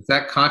 If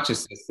that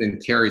consciousness then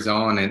carries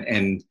on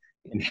and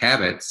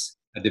inhabits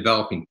a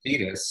developing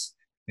fetus,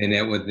 then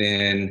it would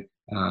then,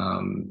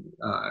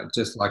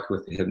 just like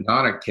with the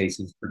hypnotic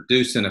cases,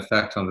 produce an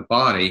effect on the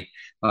body.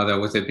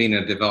 Although with it being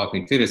a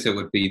developing fetus, it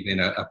would be then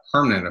a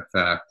permanent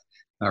effect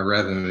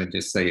rather than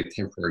just say a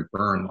temporary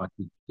burn like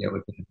you get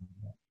with the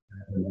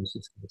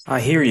hypnosis case. I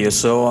hear you.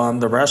 So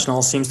the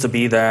rationale seems to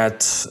be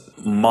that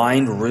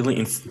mind really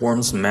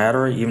informs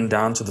matter, even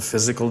down to the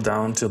physical,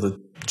 down to the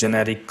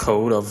genetic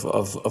code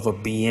of a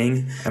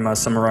being. Am I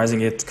summarizing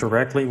it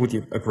correctly? Would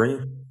you agree?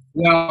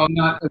 Well,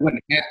 it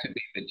wouldn't have to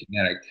be the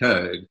genetic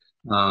code.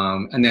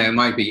 And then it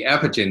might be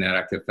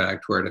epigenetic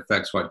effect where it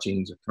affects what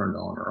genes are turned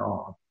on or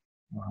off.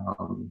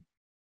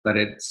 but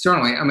it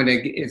certainly, I mean,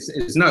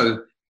 it's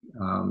no,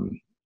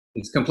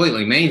 it's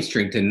completely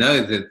mainstream to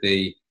know that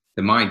the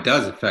mind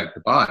does affect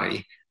the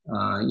body.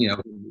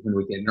 When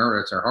we get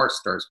nervous, our heart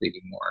starts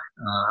beating more.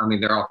 I mean,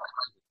 there are all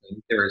kinds of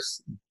things.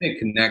 There's big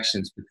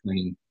connections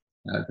between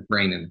the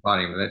brain and the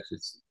body, but that's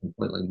just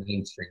completely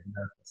mainstream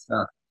medical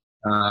stuff.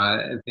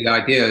 The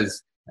idea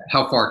is,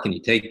 how far can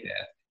you take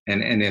that?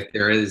 And if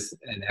there is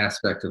an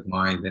aspect of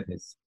mind that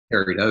is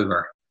carried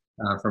over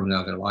from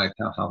another life,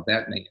 how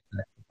that may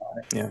affect the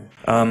body.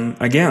 Yeah.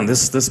 Again,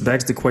 this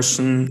begs the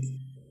question: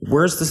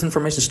 where is this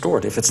information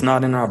stored? If it's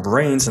not in our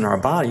brains and our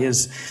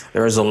bodies,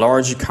 there is a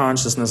large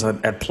consciousness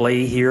at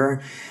play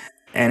here,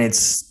 and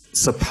it's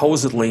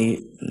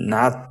supposedly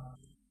not,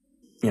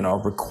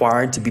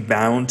 required to be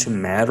bound to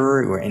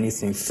matter or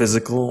anything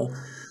physical.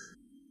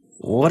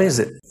 What is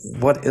it?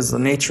 What is the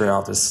nature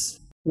of this?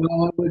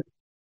 Well,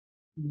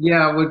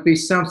 it would be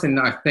something,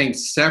 I think,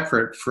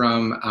 separate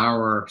from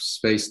our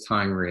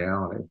space-time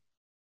reality.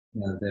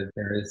 That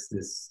there is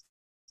this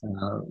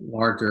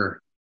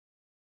larger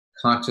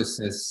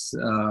consciousness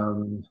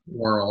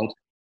world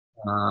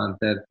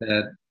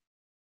that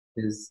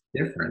is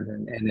different,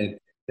 and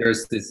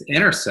there's this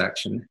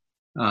intersection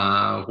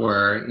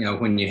where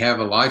when you have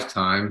a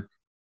lifetime,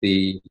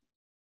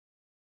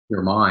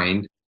 your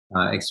mind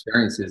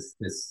experiences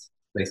this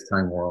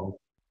space-time world,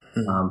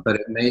 but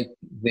it may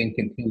then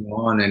continue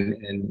on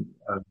in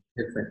a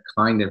different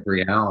kind of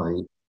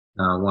reality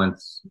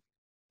once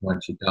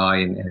you die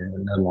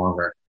and no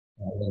longer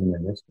living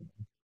in this world.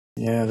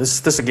 Yeah,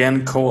 this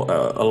again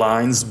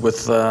aligns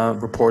with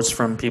reports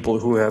from people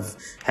who have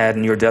had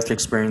near-death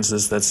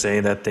experiences that say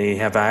that they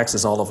have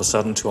access all of a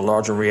sudden to a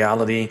larger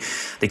reality.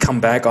 They come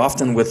back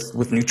often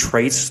with new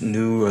traits,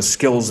 new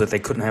skills that they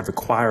couldn't have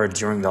acquired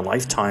during their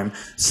lifetime.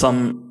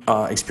 Some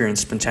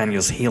experience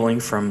spontaneous healing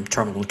from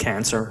terminal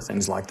cancer,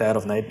 things like that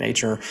of that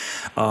nature.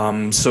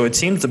 So it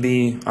seems to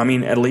be,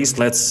 at least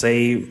let's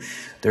say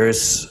there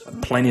is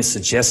plenty of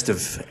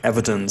suggestive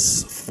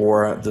evidence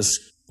for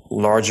this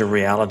larger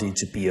reality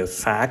to be a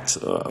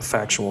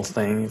factual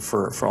thing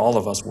for all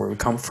of us where we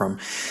come from.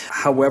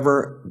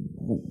 However,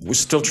 we're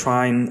still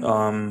trying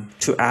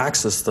to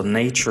access the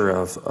nature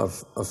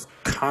of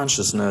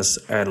consciousness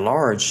at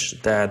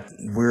large that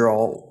we're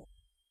all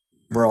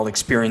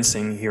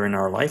experiencing here in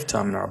our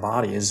lifetime in our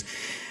bodies.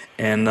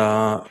 And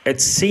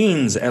it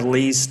seems, at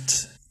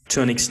least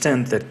to an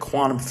extent, that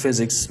quantum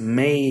physics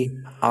may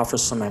offer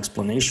some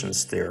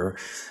explanations there.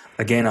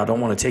 Again, I don't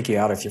want to take you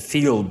out of your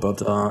field,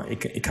 but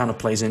it kind of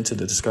plays into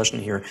the discussion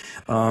here.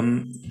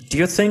 Do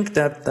you think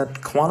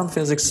that quantum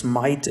physics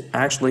might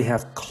actually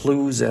have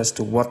clues as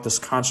to what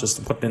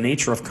the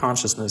nature of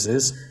consciousness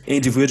is,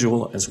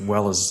 individual as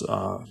well as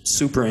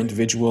super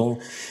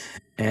individual?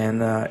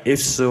 And if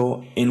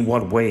so, in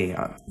what way?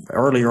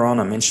 Earlier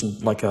on, I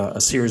mentioned like a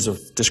series of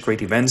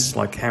discrete events,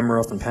 like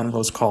Hameroff and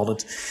Penrose called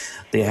it.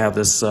 They have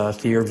this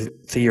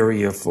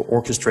theory of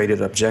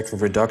orchestrated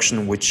objective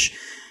reduction, which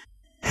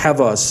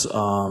have us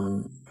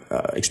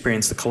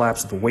experience the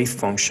collapse of the wave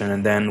function,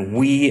 and then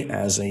we,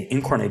 as an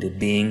incarnated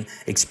being,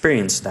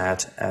 experience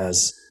that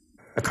as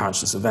a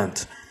conscious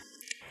event.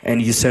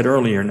 And you said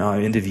earlier in our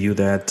interview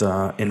that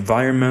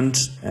environment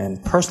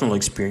and personal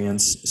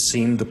experience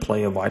seem to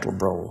play a vital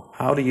role.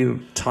 How do you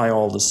tie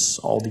all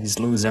these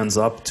loose ends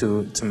up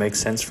to make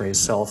sense for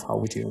yourself? How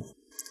would you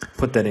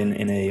put that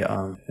in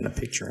a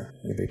picture,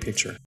 in a big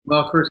picture?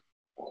 Well, first,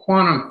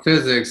 quantum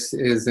physics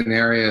is an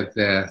area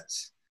that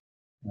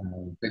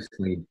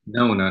basically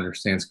no one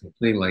understands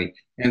completely,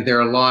 and there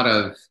are a lot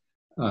of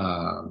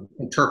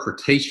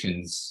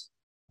interpretations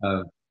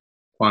of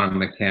quantum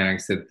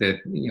mechanics that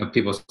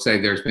people say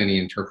there's many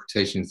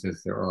interpretations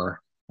as there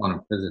are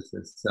quantum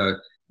physicists. So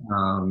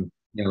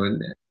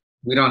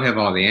we don't have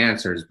all the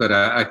answers, but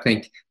I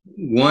think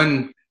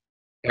one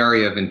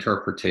area of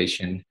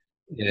interpretation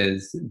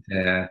is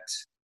that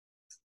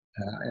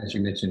as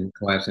you mentioned,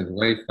 collapsing the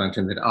wave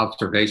function, that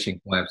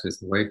observation collapses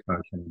the wave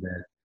function,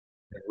 that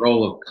the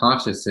role of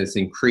consciousness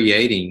in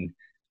creating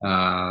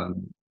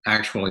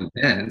actual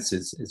events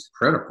is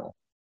critical.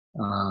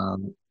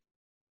 And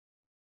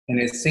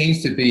it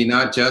seems to be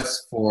not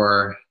just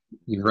for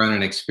you run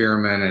an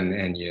experiment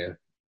and you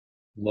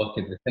look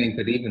at the thing,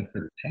 but even for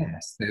the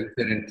past, that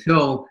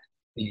until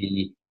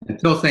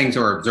things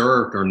are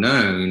observed or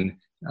known,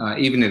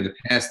 even in the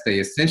past, they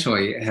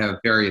essentially have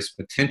various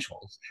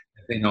potentials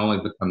that then only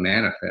become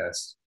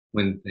manifest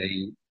when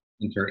they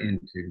enter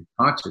into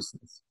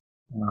consciousness.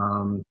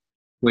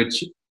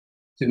 Which,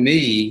 to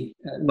me,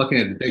 looking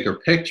at the bigger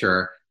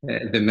picture,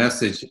 the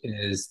message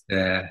is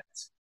that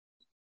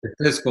the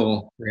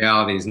physical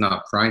reality is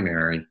not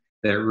primary,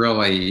 that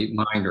really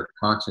mind or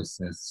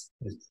consciousness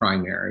is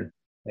primary.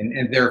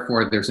 And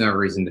therefore, there's no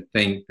reason to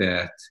think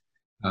that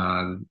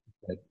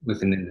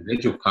with an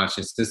individual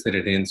consciousness that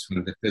it ends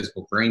when the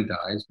physical brain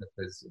dies,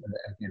 because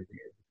again, the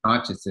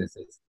consciousness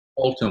is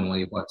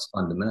ultimately what's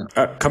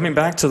fundamental. Coming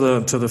back to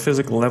the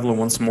physical level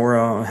once more,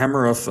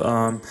 Hameroff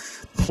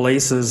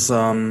places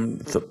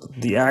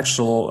the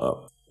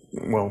actual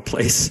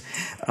place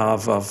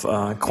of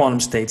quantum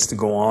states to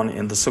go on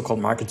in the so-called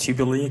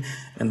microtubuli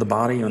in the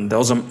body, and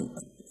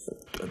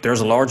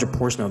there's a larger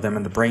portion of them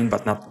in the brain,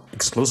 but not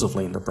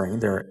exclusively in the brain.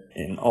 They're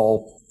in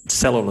all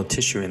cellular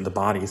tissue in the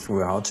body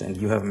throughout, and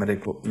you have a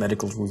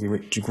medical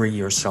degree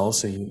yourself,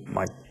 so you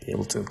might be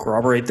able to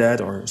corroborate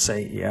that or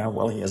say, yeah,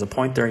 well, he has a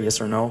point there,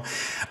 yes or no.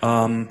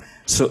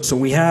 So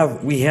we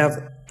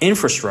have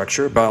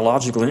infrastructure,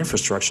 biological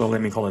infrastructure,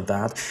 let me call it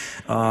that,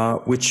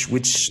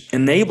 which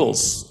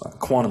enables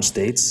quantum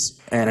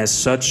states, and as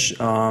such,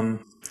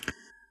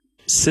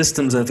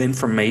 systems of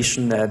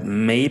information that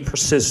may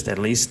persist at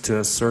least to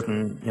a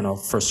certain,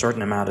 for a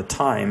certain amount of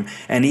time,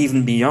 and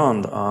even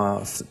beyond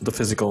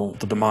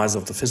the demise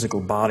of the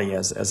physical body,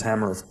 as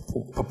Hammer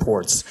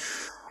purports.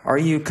 Are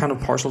you kind of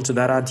partial to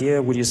that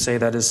idea? Would you say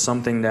that is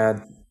something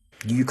that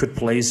you could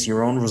place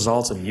your own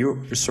results of your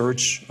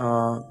research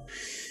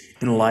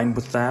in line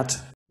with that?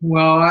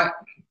 Well,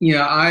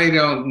 I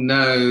don't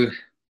know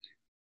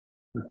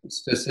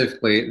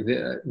specifically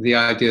the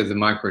idea of the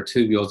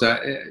microtubules.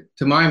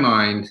 To my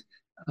mind,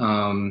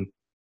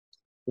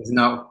 is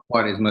not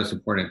what is most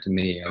important to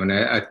me. I mean,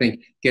 I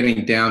think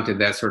getting down to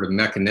that sort of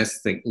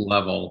mechanistic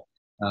level,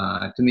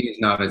 to me, is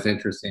not as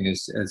interesting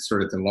as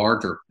sort of the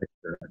larger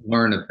picture.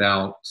 Learn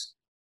about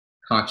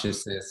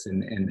consciousness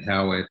and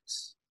how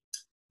its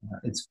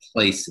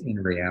place in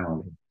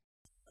reality.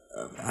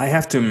 I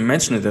have to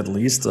mention it at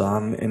least.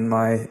 In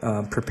my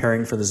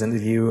preparing for this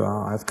interview,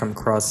 I've come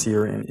across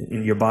here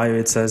in your bio,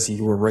 it says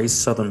you were raised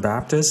Southern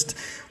Baptist,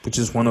 which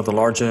is one of the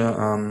larger,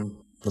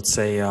 let's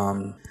say,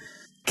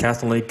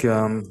 Catholic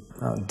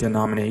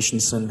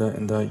denominations in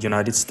the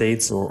United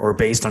States, or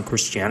based on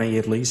Christianity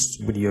at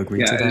least. Would you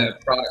agree to that? Yeah,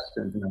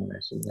 Protestant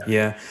denomination.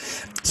 Yeah.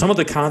 Some of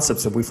the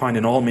concepts that we find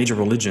in all major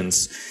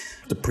religions,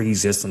 the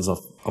pre-existence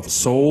of a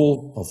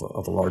soul,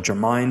 of a larger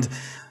mind,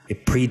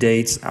 it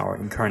predates our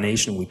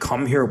incarnation. We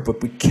come here,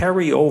 but we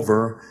carry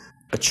over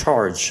a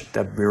charge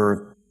that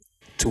we're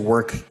to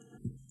work,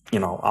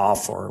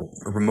 off or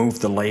remove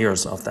the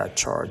layers of that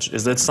charge.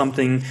 Is that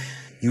something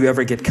you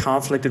ever get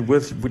conflicted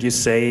with? Would you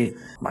say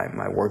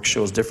my work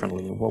shows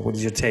differently? What would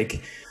your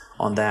take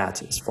on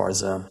that as far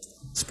as a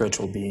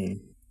spiritual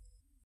being?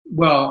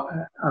 Well,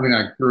 I mean,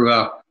 I grew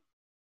up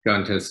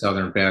going to a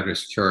Southern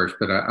Baptist church,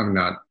 but I'm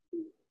not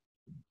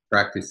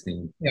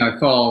practicing. I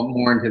fall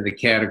more into the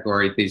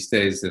category these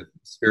days of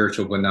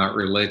spiritual but not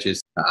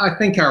religious. I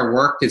think our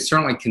work is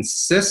certainly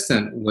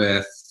consistent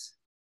with,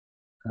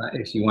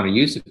 if you want to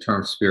use the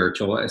term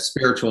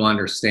spiritual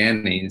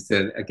understandings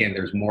that, again,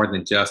 there's more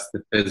than just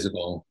the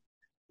physical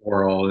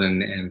world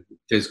and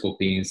physical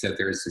beings, that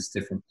there's this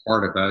different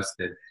part of us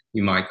that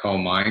you might call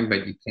mind,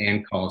 but you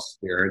can call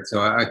spirit. So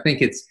I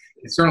think it's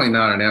certainly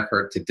not an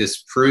effort to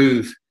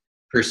disprove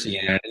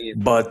Christianity.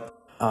 But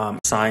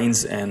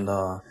science and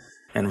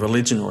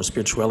religion or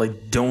spirituality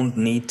don't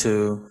need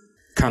to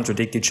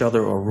contradict each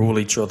other or rule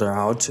each other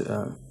out.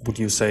 Would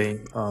you say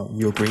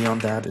you agree on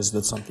that? Is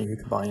that something you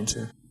could buy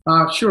into?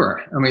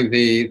 Sure. I mean,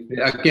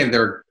 again,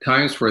 there are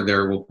times where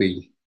there will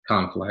be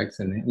conflicts,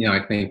 and I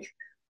think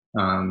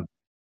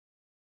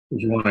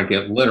if you want to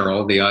get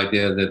literal, the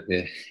idea that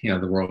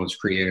the world was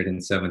created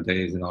in 7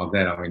 days and all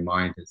that, I mean,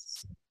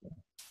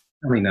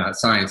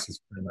 science has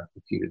pretty much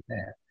refuted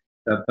that.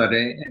 But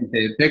in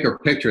the bigger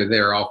picture,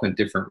 there are often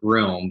different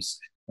realms,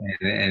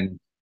 and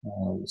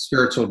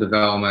spiritual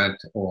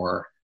development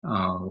or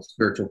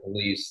spiritual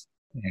beliefs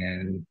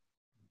and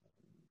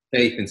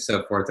faith and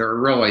so forth are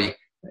really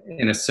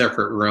in a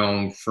separate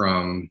realm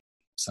from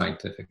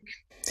scientific.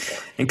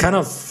 And kind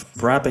of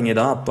wrapping it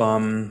up,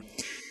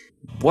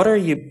 what are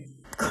you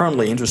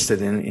currently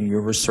interested in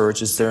your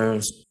research? Is there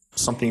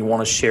something you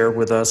want to share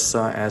with us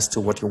as to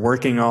what you're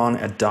working on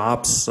at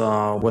DOPS,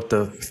 what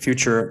the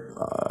future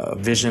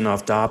vision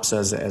of DOPS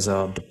as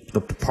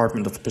the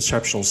Department of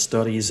Perceptual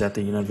Studies at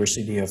the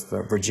University of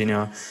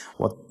Virginia,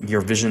 what your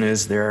vision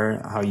is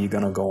there, how you're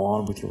going to go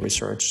on with your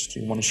research?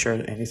 Do you want to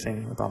share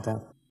anything about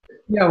that?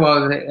 Yeah,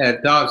 well,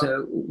 at DOPS,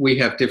 we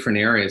have different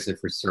areas of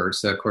research.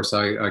 So, of course,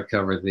 I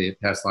cover the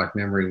past life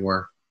memory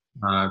work.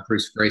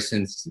 Bruce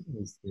Grayson is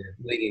the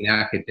leading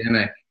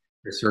academic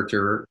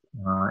researcher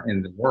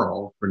in the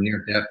world for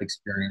near-death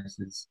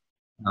experiences.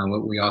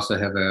 We also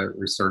have a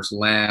research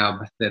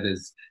lab that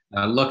is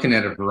looking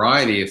at a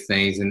variety of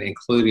things, and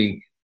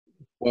including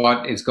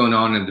what is going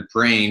on in the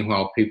brain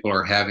while people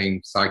are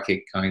having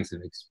psychic kinds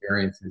of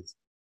experiences.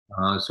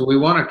 So we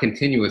want to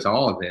continue with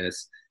all of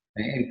this.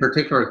 In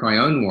particular, with my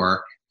own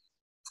work,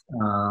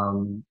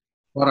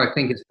 what I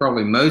think is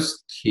probably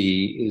most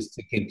key is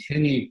to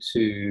continue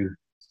to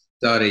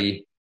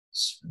study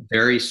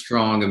very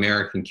strong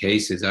American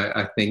cases.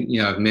 I think,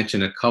 I've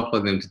mentioned a couple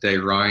of them today,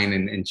 Ryan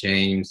and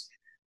James.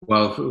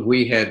 Well, if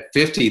we had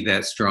 50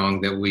 that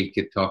strong that we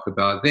could talk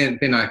about,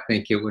 then I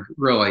think it would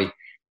really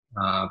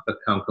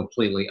become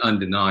completely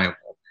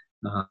undeniable.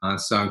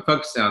 So I'm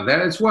focused on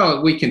that as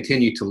well. We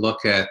continue to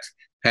look at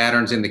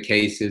patterns in the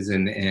cases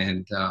and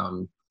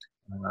to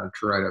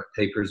write up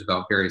papers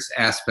about various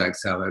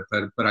aspects of it.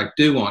 But I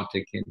do want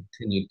to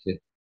continue to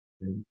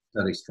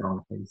study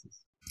strong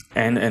cases.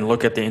 And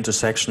look at the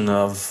intersection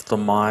of the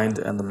mind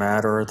and the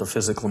matter, the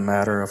physical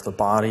matter of the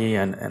body,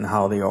 and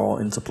how they all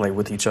interplay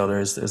with each other.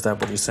 Is that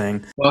what you're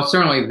saying? Well,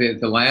 certainly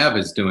the lab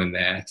is doing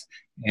that.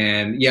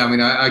 And yeah, I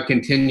mean, I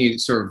continue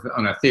sort of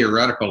on a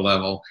theoretical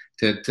level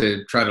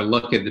to try to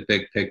look at the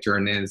big picture,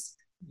 and as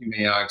you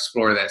may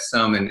explore that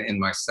some in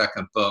my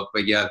second book.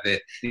 But yeah, the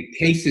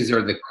cases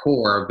are the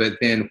core, but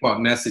then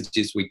what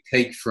messages we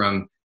take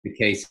from the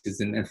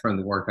cases and from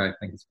the work, I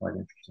think is quite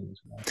interesting as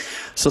well.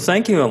 So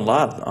thank you a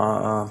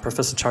lot,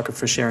 Professor Chucker,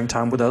 for sharing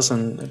time with us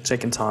and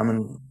taking time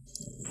and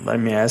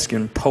letting me ask you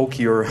and poke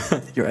your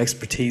your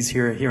expertise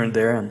here and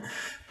there and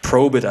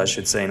probe it, I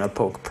should say, not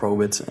poke,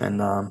 probe it.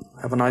 And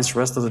have a nice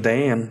rest of the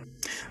day. And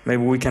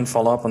maybe we can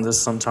follow up on this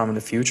sometime in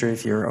the future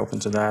if you're open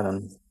to that.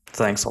 And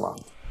thanks a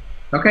lot.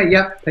 Okay,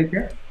 yeah, take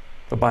care.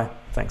 Bye-bye.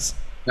 Thanks.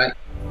 Bye.